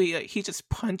own too. He just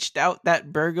punched out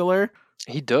that burglar.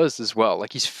 He does as well.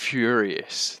 Like, he's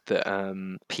furious that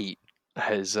Pete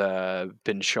has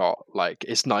been shot. Like,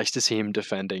 it's nice to see him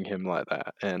defending him like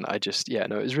that. And I just, yeah,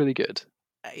 no, it's really good.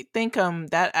 I think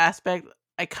that aspect,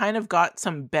 I kind of got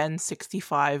some Ben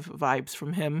 65 vibes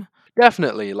from him.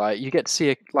 Definitely, like, you get to see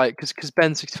it, like, because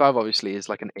Ben 65 obviously is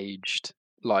like an aged,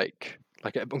 like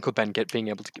Uncle Ben being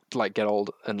able to get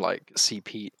old and like see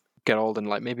Pete get old and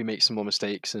like maybe make some more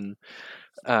mistakes, and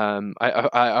I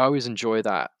always enjoy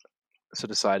that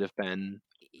sort of side of Ben,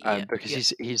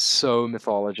 because he's so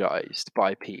mythologized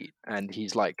by Pete, and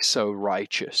he's like so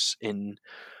righteous in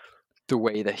the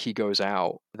way that he goes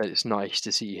out that it's nice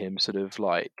to see him sort of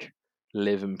like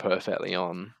live imperfectly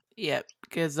on. Yeah,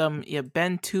 because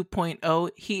Ben 2.0,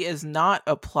 he is not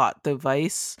a plot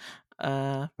device.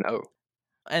 No.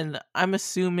 And I'm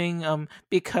assuming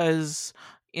because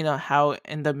how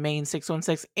in the main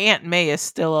 616 Aunt May is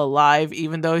still alive,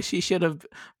 even though she should have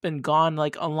been gone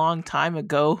like a long time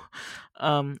ago.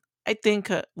 I think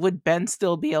would Ben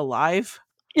still be alive?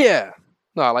 Yeah.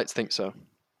 No, I like to think so.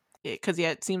 Because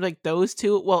it seems like those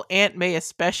two, well, Aunt May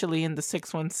especially in the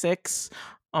 616,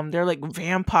 they're like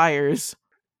vampires.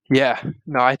 Yeah,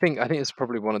 no, I think it's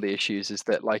probably one of the issues is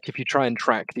that like if you try and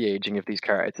track the aging of these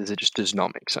characters, it just does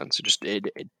not make sense. It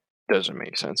doesn't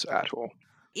make sense at all.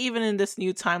 Even in this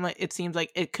new timeline, it seems like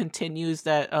it continues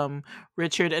that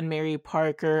Richard and Mary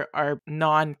Parker are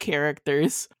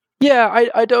non-characters. Yeah,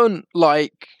 I don't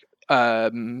like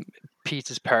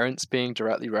Peter's parents being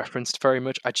directly referenced very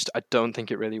much. I don't think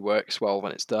it really works well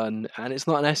when it's done, and it's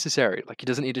not necessary. Like, he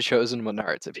doesn't need a chosen one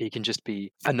narrative. He can just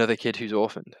be another kid who's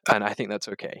orphaned, and I think that's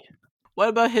okay. What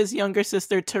about his younger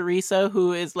sister Teresa,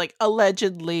 who is like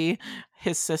allegedly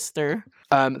his sister?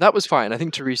 That was fine. I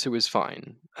think Teresa was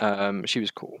fine. She was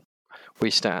cool.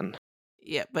 We stan.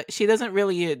 Yeah, but she doesn't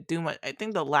really do much. I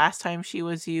think the last time she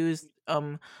was used,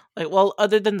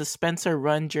 other than the Spencer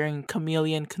run during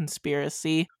Chameleon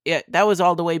Conspiracy, yeah, that was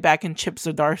all the way back in Chip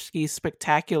Zdarsky's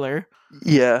Spectacular.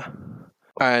 Yeah,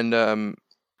 and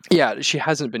yeah, she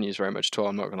hasn't been used very much at all.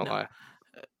 I'm not gonna lie.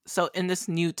 So in this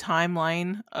new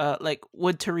timeline,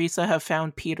 would Teresa have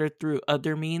found Peter through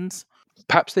other means?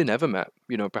 Perhaps they never met.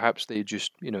 Perhaps they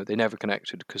just, they never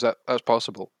connected, because that's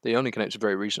possible. They only connected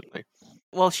very recently.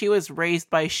 Well, she was raised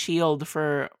by S.H.I.E.L.D.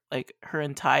 for like her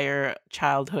entire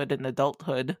childhood and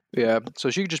adulthood. Yeah, so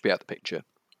she could just be out the picture.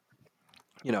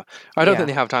 I don't think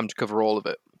they have time to cover all of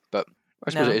it, but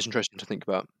I suppose it is interesting to think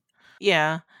about.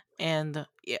 Yeah, and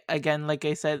again, like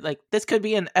I said, like this could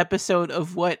be an episode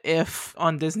of What If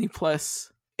on Disney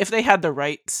Plus if they had the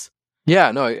rights.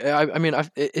 Yeah, no, I mean,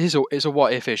 it's a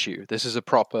what if issue. This is a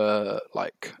proper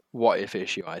like what if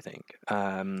issue, I think.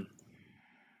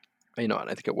 And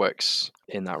I think it works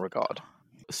in that regard.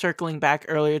 Circling back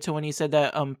earlier to when you said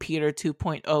that Peter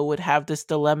 2.0 would have this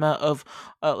dilemma of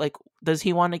does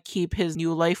he want to keep his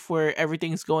new life where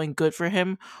everything's going good for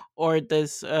him, or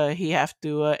does he have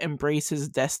to embrace his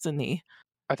destiny?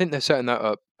 I think they're setting that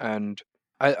up, and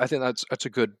I think that's a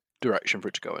good direction for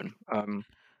it to go in.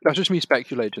 That's just me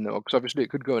speculating though, because obviously it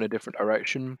could go in a different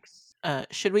direction.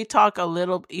 Should we talk a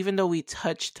little, even though we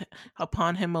touched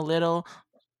upon him a little?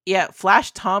 Yeah,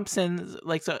 Flash Thompson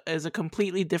is a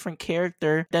completely different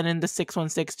character than in the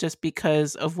 616 just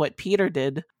because of what Peter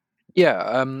did.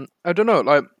 Yeah, I don't know,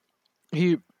 like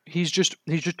he's just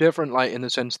different, like in the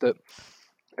sense that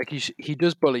like he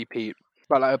does bully Pete,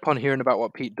 but like upon hearing about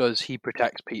what Pete does, he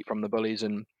protects Pete from the bullies,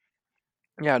 and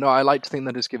yeah, no, I like to think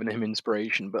that it's given him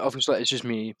inspiration, but obviously it's just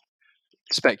me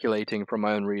speculating from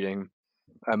my own reading.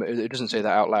 It doesn't say that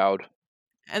out loud.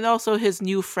 And also his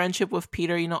new friendship with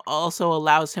Peter, also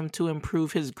allows him to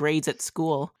improve his grades at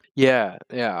school. Yeah,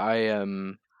 I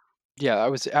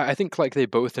think like they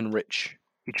both enrich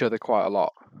each other quite a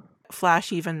lot.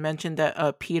 Flash even mentioned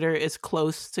that Peter is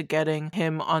close to getting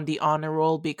him on the honor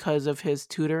roll because of his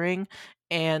tutoring,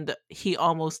 and he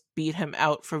almost beat him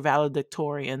out for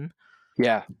valedictorian.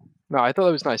 Yeah. No, I thought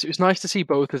that was nice. It was nice to see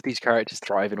both of these characters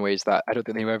thrive in ways that I don't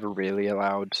think they were ever really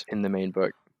allowed in the main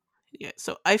book. Yeah,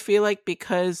 so I feel like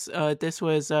because this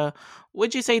was,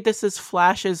 would you say this is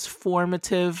Flash's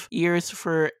formative years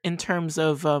in terms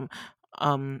of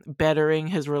bettering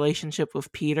his relationship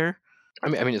with Peter? I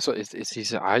mean,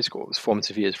 he's at high school. It's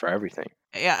formative years for everything.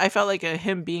 Yeah, I felt like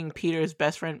him being Peter's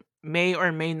best friend may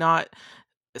or may not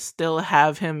still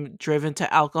have him driven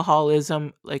to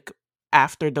alcoholism, like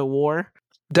after the war.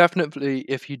 Definitely,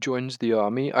 if he joins the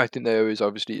army, I think there is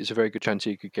obviously it's a very good chance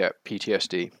he could get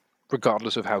PTSD,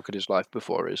 regardless of how good his life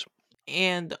before is.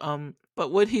 And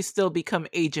but would he still become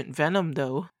Agent Venom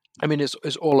though? I mean, it's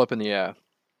all up in the air.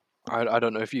 I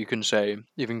don't know if you can say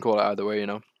you can call it either way.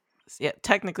 Yeah,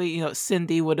 technically,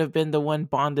 Cindy would have been the one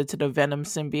bonded to the Venom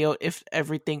symbiote if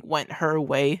everything went her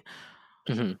way.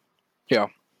 Hmm. Yeah,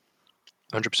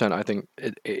 100%. I think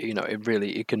it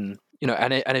really it can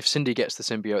and if Cindy gets the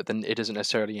symbiote, then it doesn't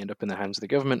necessarily end up in the hands of the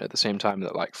government at the same time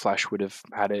that like Flash would have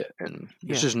had it, and it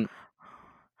just Yeah, doesn't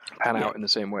pan yeah. out in the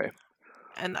same way.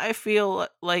 And I feel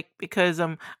like because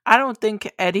I don't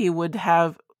think Eddie would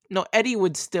have no Eddie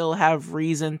would still have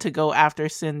reason to go after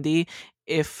Cindy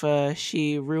if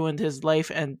she ruined his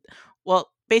life, and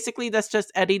well, basically that's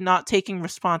just Eddie not taking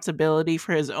responsibility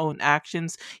for his own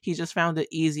actions. He just found it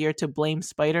easier to blame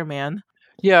Spider-Man.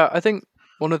 Yeah, I think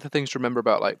one of the things to remember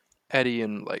about like Eddie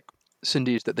and like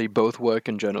Cindy is that they both work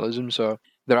in journalism, so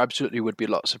there absolutely would be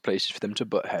lots of places for them to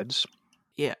butt heads.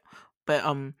 Yeah. But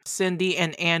Cindy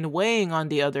and Anne Wang on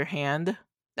the other hand,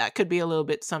 that could be a little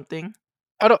bit something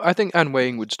I think Anne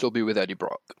Wang would still be with Eddie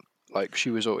Brock. Like she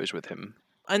was always with him.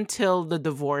 until the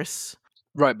divorce.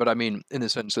 Right, but I mean in the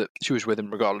sense that she was with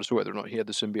him regardless of whether or not he had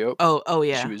the symbiote. Oh She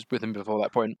yeah. was with him before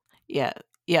that point. Yeah.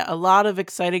 Yeah, a lot of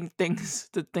exciting things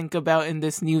to think about in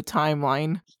this new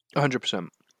timeline. 100%.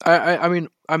 I mean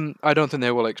I don't think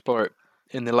they will explore it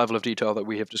in the level of detail that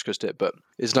we have discussed it, but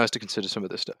it's nice to consider some of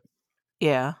this stuff.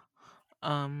 Yeah.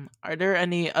 Are there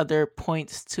any other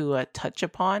points to touch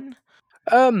upon?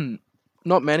 Um,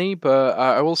 Not many, but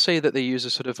I will say that they use a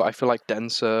sort of I feel like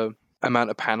denser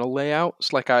amount of panel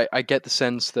layouts. Like I get the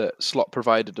sense that Slott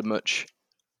provided a much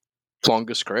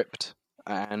longer script,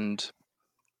 and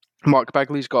Mark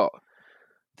Bagley's got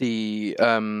the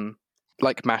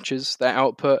like matches their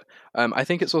output. I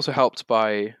think it's also helped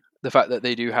by the fact that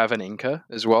they do have an inker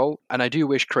as well, and I do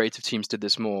wish creative teams did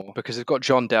this more because they've got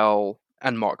John Dell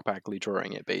and Mark Bagley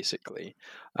drawing it basically,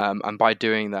 and by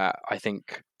doing that, I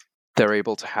think they're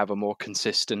able to have a more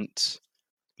consistent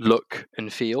look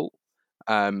and feel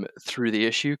through the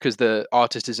issue because the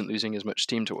artist isn't losing as much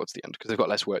steam towards the end because they've got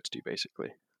less work to do basically.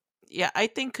 Yeah, I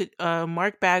think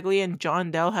Mark Bagley and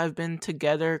John Dell have been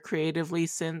together creatively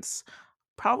since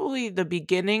probably the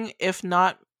beginning, if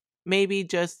not maybe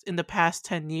just in the past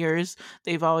 10 years.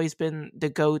 They've always been the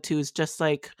go-tos, just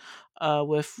like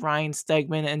with Ryan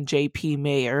Stegman and JP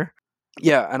Mayer.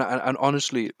 Yeah, and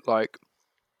honestly, like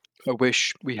I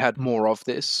wish we had more of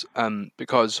this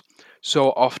because so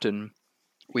often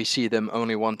we see them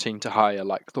only wanting to hire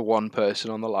like the one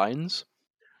person on the lines.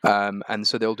 And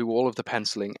so they'll do all of the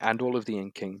penciling and all of the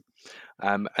inking.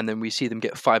 And then we see them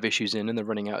get 5 issues in and they're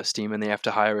running out of steam and they have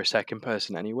to hire a second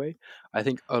person anyway. I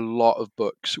think a lot of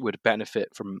books would benefit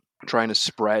from trying to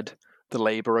spread the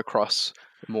labor across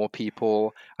more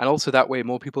people. And also that way,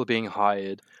 more people are being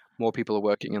hired, more people are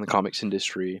working in the comics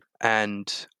industry. And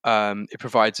it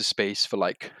provides a space for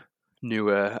like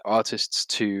newer artists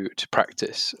to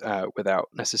practice without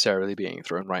necessarily being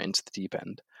thrown right into the deep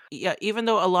end. Yeah, even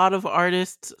though a lot of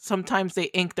artists sometimes they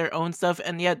ink their own stuff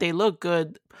and yet they look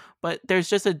good, but there's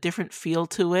just a different feel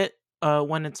to it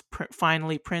when it's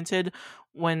finally printed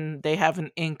when they have an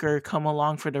inker come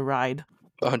along for the ride.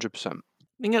 100%.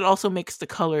 I think it also makes the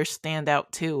colors stand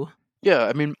out too. Yeah,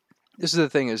 I mean, this is the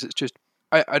thing is it's just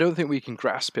I don't think we can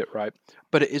grasp it right,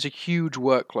 but it is a huge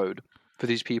workload for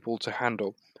these people to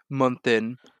handle month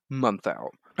in, month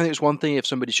out. I think it's one thing if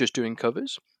somebody's just doing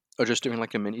covers or just doing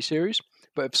like a mini series,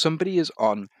 but if somebody is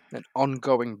on an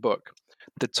ongoing book,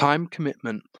 the time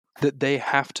commitment that they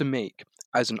have to make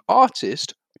as an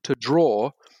artist to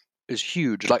draw is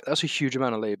huge. Like that's a huge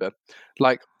amount of labor.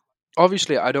 Like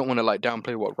obviously I don't want to like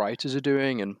downplay what writers are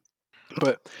doing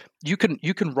but you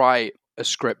can write a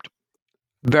script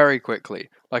very quickly.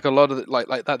 Like a lot of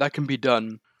like that can be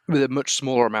done with a much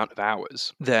smaller amount of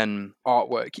hours than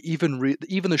artwork. Even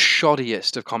the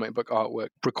shoddiest of comic book artwork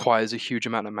requires a huge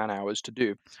amount of man hours to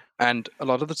do, and a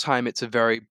lot of the time it's a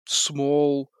very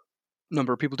small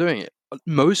number of people doing it.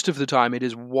 Most of the time it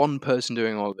is one person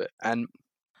doing all of it, and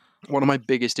one of my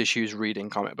biggest issues reading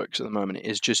comic books at the moment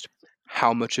is just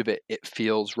how much of it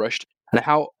feels rushed and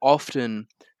how often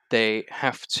they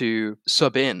have to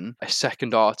sub in a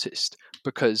second artist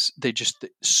because they just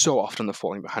so often they're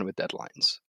falling behind with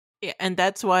deadlines. Yeah, and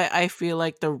that's why I feel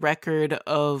like the record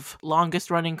of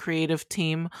longest running creative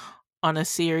team on a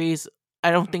series, I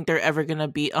don't think they're ever going to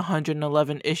beat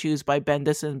 111 issues by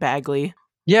Bendis and Bagley.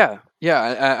 Yeah,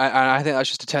 yeah, I think that's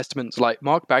just a testament to, like,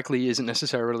 Mark Bagley isn't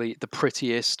necessarily the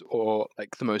prettiest or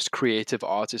like the most creative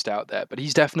artist out there, but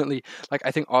he's definitely like, I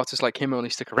think artists like him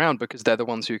only stick around because they're the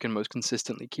ones who can most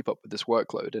consistently keep up with this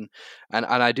workload, and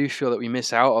I do feel that we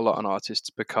miss out a lot on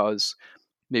artists because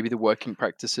maybe the working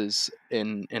practices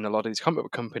in a lot of these comic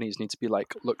book companies need to be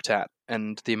like looked at,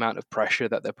 and the amount of pressure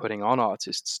that they're putting on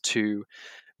artists to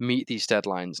meet these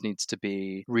deadlines needs to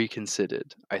be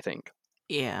reconsidered, I think.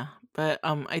 Yeah, but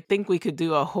I think we could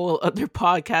do a whole other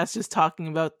podcast just talking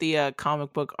about the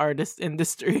comic book artist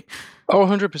industry. Oh,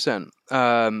 100%.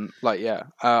 Like, yeah,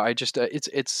 I just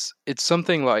it's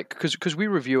something like because we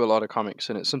review a lot of comics,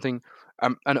 and it's something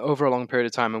and over a long period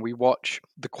of time, and we watch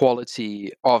the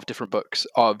quality of different books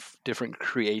of different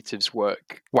creatives'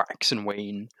 work wax and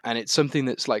wane, and it's something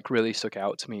that's like really stuck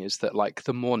out to me is that like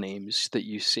the more names that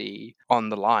you see on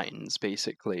the lines,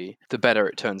 basically, the better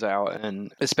it turns out,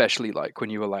 and especially like when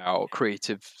you allow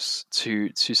creatives to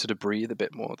sort of breathe a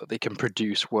bit more, that they can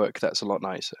produce work that's a lot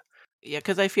nicer. Yeah,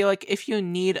 because I feel like if you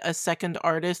need a second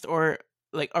artist or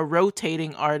like a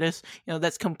rotating artist,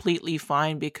 that's completely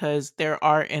fine because there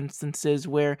are instances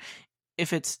where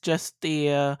if it's just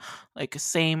the like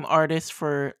same artist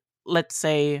for, let's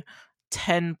say,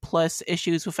 10 plus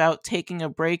issues without taking a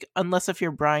break, unless if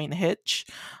you're Brian Hitch,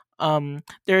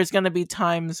 there's going to be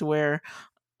times where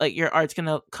like your art's going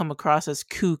to come across as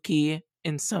kooky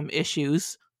in some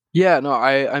issues. Yeah, no,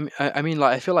 I mean,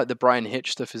 like, I feel like the Brian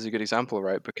Hitch stuff is a good example,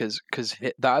 right? Because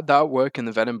that work in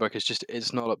the Venom book is just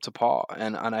it's not up to par,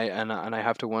 and I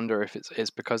have to wonder if it's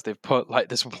because they've put like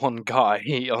this one guy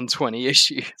on 20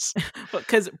 issues.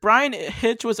 Because Brian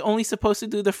Hitch was only supposed to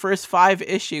do the first 5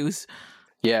 issues.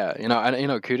 Yeah,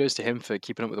 and kudos to him for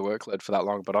keeping up with the workload for that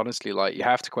long. But honestly, like, you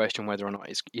have to question whether or not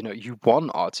it's you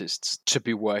want artists to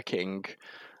be working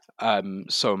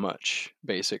so much,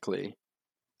 basically.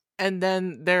 And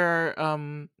then there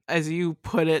are, as you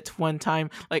put it one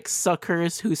time, like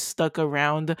suckers who stuck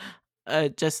around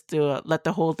just to let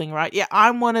the whole thing ride. Yeah,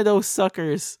 I'm one of those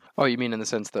suckers Oh, you mean in the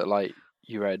sense that like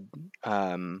you read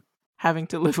um having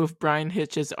to live with Brian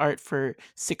Hitch's art for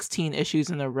 16 issues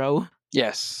in a row.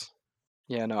 yes.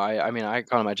 Yeah, no, I mean, I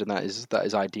can't imagine that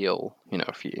is ideal,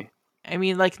 for you. I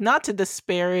mean, like, not to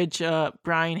disparage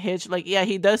Brian Hitch, like, yeah,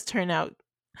 he does turn out,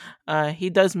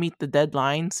 he does meet the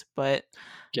deadlines, but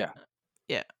Yeah,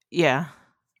 yeah, yeah,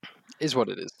 is what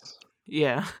it is.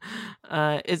 yeah.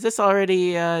 Is this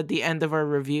already the end of our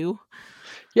review?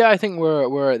 Yeah, I think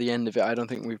we're at the end of it. I don't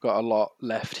think we've got a lot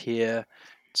left here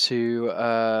to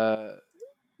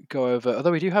go over.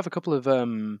 Although we do have a couple of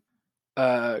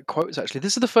quotes actually.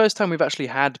 This is the first time we've actually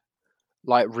had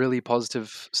like really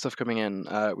positive stuff coming in.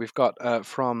 We've got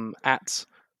from at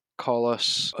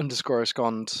Carlos underscore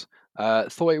Escond.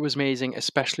 Thought it was amazing.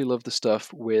 Especially loved the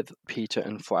stuff with Peter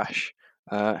and Flash.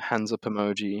 Hands up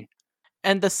emoji.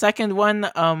 And the second one,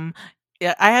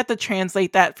 yeah, I had to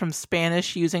translate that from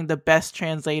Spanish using the best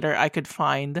translator I could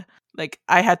find. Like,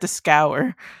 I had to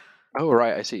scour. Oh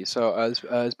right, I see. So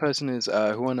as person is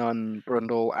Juanan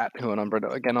Brundle at Juanan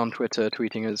Brundle again on Twitter,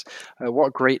 tweeting us, "What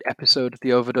a great episode!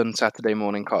 The overdone Saturday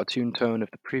morning cartoon tone of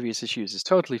the previous issues is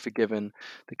totally forgiven.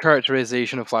 The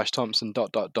characterization of Flash Thompson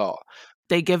dot dot dot.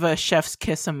 They give a chef's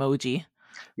kiss emoji.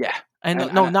 Yeah, I know,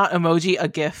 and no, not emoji, a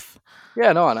gif.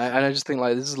 yeah, no, and I just think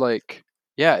like this is like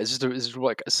yeah, it's just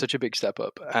like such a big step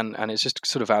up, and it's just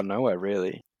sort of out of nowhere,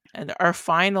 really. And our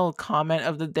final comment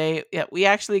of the day, yeah, we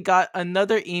actually got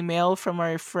another email from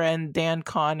our friend Dan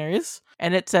Connors,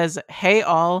 and it says, "Hey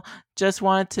all, just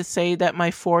wanted to say that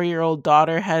my 4-year-old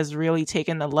daughter has really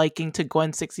taken a liking to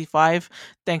Gwen 65,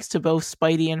 thanks to both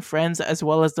Spidey and Friends, as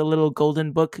well as the little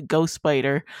golden book Ghost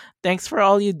Spider. Thanks for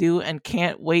all you do, and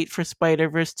can't wait for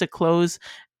Spider-Verse to close."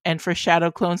 And for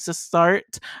Shadow Clones to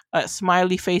start, a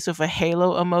smiley face with a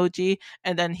halo emoji,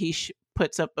 and then he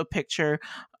puts up a picture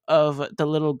of the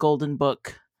little golden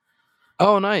book.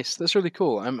 Oh, nice. That's really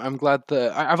cool. I'm glad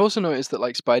that I've also noticed that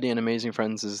like Spidey and Amazing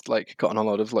Friends has like gotten a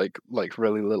lot of like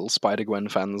really little Spider Gwen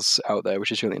fans out there,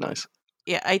 which is really nice.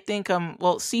 Yeah, I think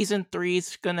well, season 3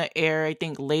 is gonna air, I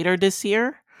think, later this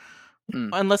year, Mm.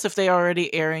 unless if they're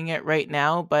already airing it right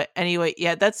now. But anyway,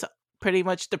 yeah, that's pretty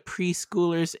much the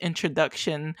preschoolers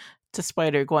introduction to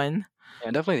Spider Gwen.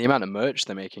 Yeah, definitely the amount of merch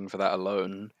they're making for that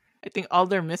alone. I think all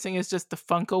they're missing is just the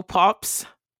Funko Pops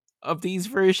of these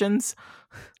versions.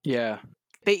 Yeah,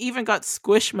 They even got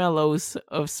Squishmallows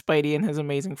of Spidey and his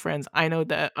amazing friends. I know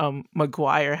that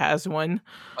Maguire has one.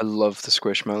 I love the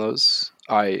Squishmallows.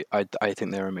 I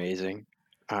think they're amazing.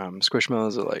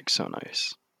 Squishmallows are like so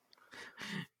nice.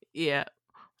 Yeah.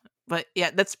 But yeah,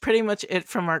 that's pretty much it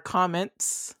from our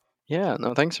comments. Yeah,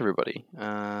 no, thanks everybody.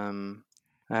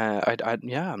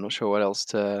 I'm not sure what else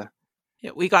to.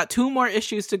 Yeah, we got 2 more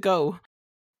issues to go.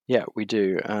 Yeah, we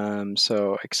do.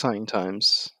 So exciting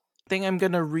times. I think I'm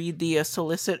gonna read the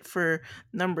solicit for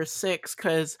number 6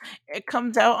 because it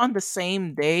comes out on the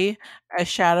same day as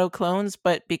Shadow Clones,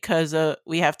 but because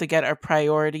we have to get our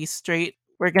priorities straight,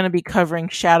 we're gonna be covering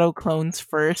Shadow Clones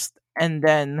first and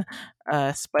then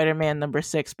Spider-Man number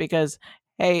 6 because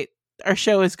hey, our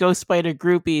show is Ghost Spider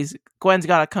Groupies. Gwen's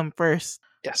gotta come first.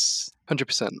 Yes,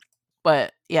 100%.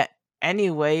 But yeah,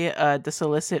 anyway, the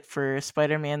solicit for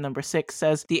Spider-Man number 6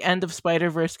 says the end of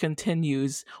Spider-Verse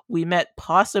continues. We met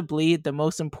possibly the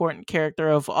most important character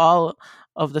of all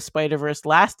of the Spider-Verse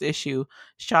last issue.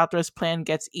 Shatra's plan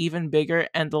gets even bigger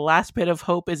and the last bit of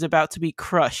hope is about to be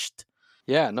crushed.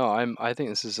 Yeah, no, I think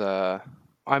this is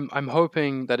I'm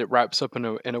hoping that it wraps up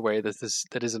in a way that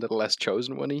is a little less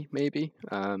chosen one-y, maybe.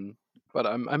 But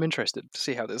I'm interested to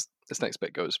see how this next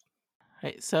bit goes.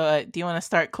 Right, so do you want to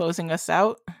start closing us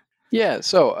out? Yeah,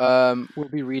 so we'll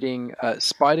be reading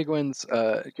Spider-Gwen's,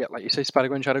 like you say,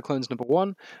 Spider-Gwen Shadow Clones number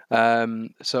 1.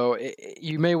 So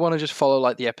you may want to just follow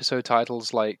like the episode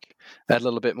titles like a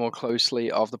little bit more closely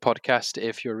of the podcast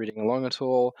if you're reading along at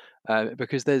all,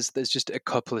 because there's just a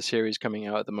couple of series coming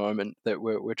out at the moment that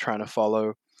we're trying to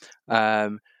follow. I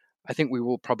think we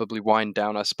will probably wind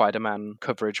down our Spider-Man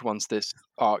coverage once this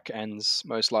arc ends,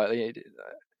 most likely.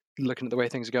 Looking at the way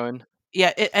things are going.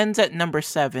 Yeah, it ends at number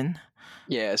 7.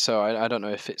 Yeah, so I don't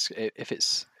know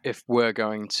if we're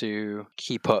going to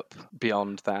keep up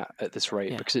beyond that at this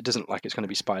rate, Yeah. because it doesn't like it's going to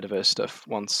be Spider-Verse stuff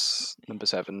once number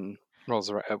 7 rolls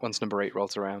around, once number 8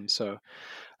 rolls around. So,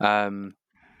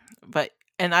 But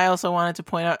and I also wanted to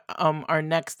point out our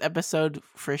next episode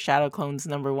for Shadow Clones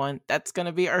number 1. That's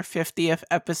gonna be our 50th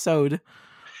episode.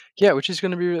 yeah, which is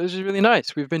really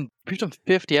nice. We've done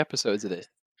 50 episodes of this.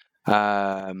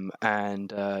 Yeah,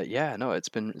 no, it's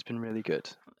been really good.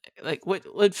 Like,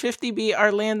 would 50 be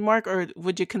our landmark, or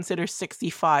would you consider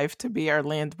 65 to be our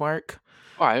landmark?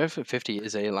 Oh, I know 50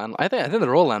 is a land. I think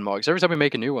they're all landmarks. Every time we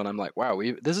make a new one, I'm like, wow,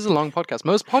 this is a long podcast.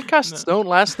 Most podcasts don't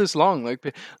last this long.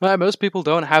 Like most people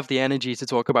don't have the energy to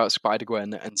talk about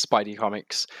Spider-Gwen and Spidey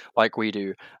comics like we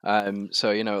do.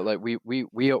 So like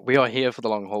we are here for the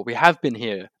long haul. We have been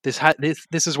here. This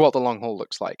is what the long haul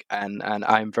looks like, and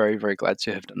I'm very, very glad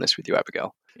to have done this with you,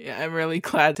 Abigail. Yeah, I'm really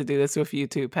glad to do this with you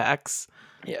too, Pax.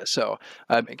 Yeah, so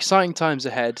exciting times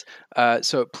ahead.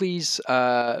 So please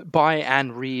buy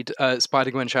and read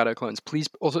Spider-Gwen Shadow Clones. Please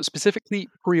also specifically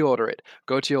pre-order it.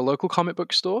 Go to your local comic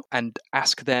book store and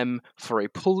ask them for a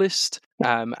pull list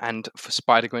and for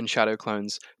Spider-Gwen Shadow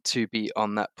Clones to be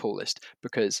on that pull list,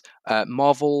 because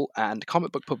Marvel and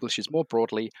comic book publishers more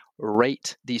broadly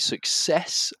rate the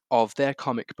success of their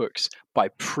comic books by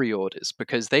pre-orders,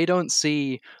 because they don't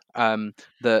see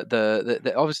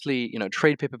the obviously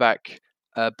trade paperback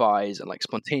buys and like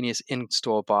spontaneous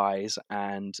in-store buys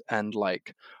and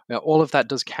like all of that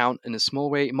does count in a small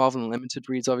way. Marvel Unlimited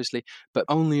reads obviously, but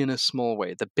only in a small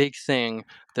way. The big thing,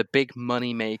 the big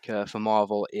money maker for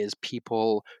Marvel is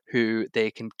people who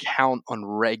they can count on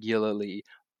regularly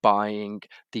buying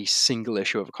the single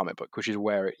issue of a comic book, which is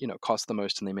where it costs the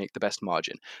most and they make the best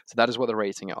margin. So that is what they're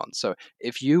rating it on. So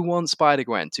if you want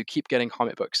Spider-Gwen to keep getting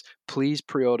comic books, please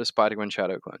pre-order Spider-Gwen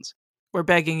Shadow Clones. We're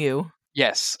begging you.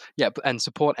 Yes, yeah, and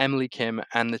support Emily Kim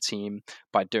and the team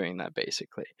by doing that,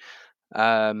 basically.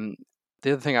 The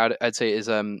other thing I'd say is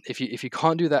if you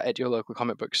can't do that at your local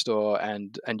comic book store,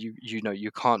 and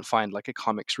you can't find like a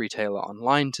comics retailer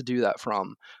online to do that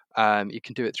from, you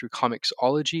can do it through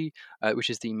Comixology, which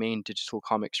is the main digital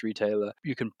comics retailer.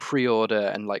 You can pre-order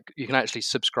and like you can actually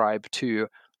subscribe to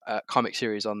comic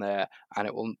series on there, and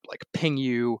it will like ping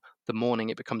you the morning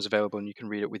it becomes available, and you can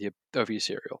read it over your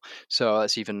cereal. So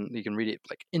that's you can read it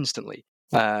like instantly.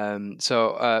 You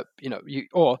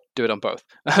or do it on both.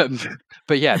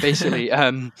 But yeah, basically,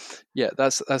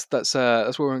 that's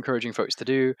what we're encouraging folks to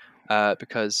do,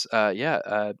 because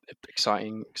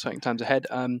exciting times ahead.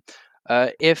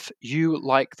 If you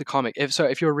like the comic,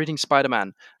 if you're reading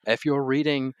Spider-Man, if you're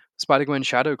reading Spider-Gwen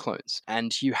Shadow Clones,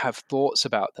 and you have thoughts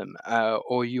about them,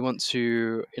 or you want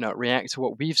to react to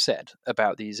what we've said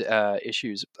about these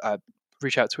issues,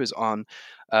 reach out to us on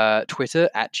Twitter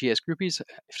at GSGroupies,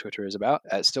 if Twitter is about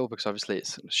still, because obviously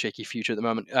it's a shaky future at the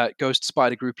moment.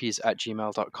 Ghostspidergroupies at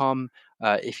gmail.com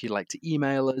if you'd like to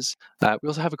email us. We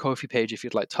also have a Ko-fi page if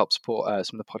you'd like to help support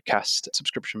some of the podcast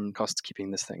subscription costs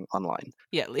keeping this thing online.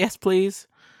 Yeah, yes, please.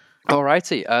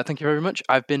 Alrighty, thank you very much.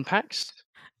 I've been Pax.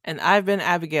 And I've been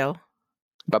Abigail.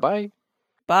 Bye-bye.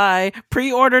 Bye.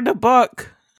 Pre-order the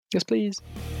book. Yes, please.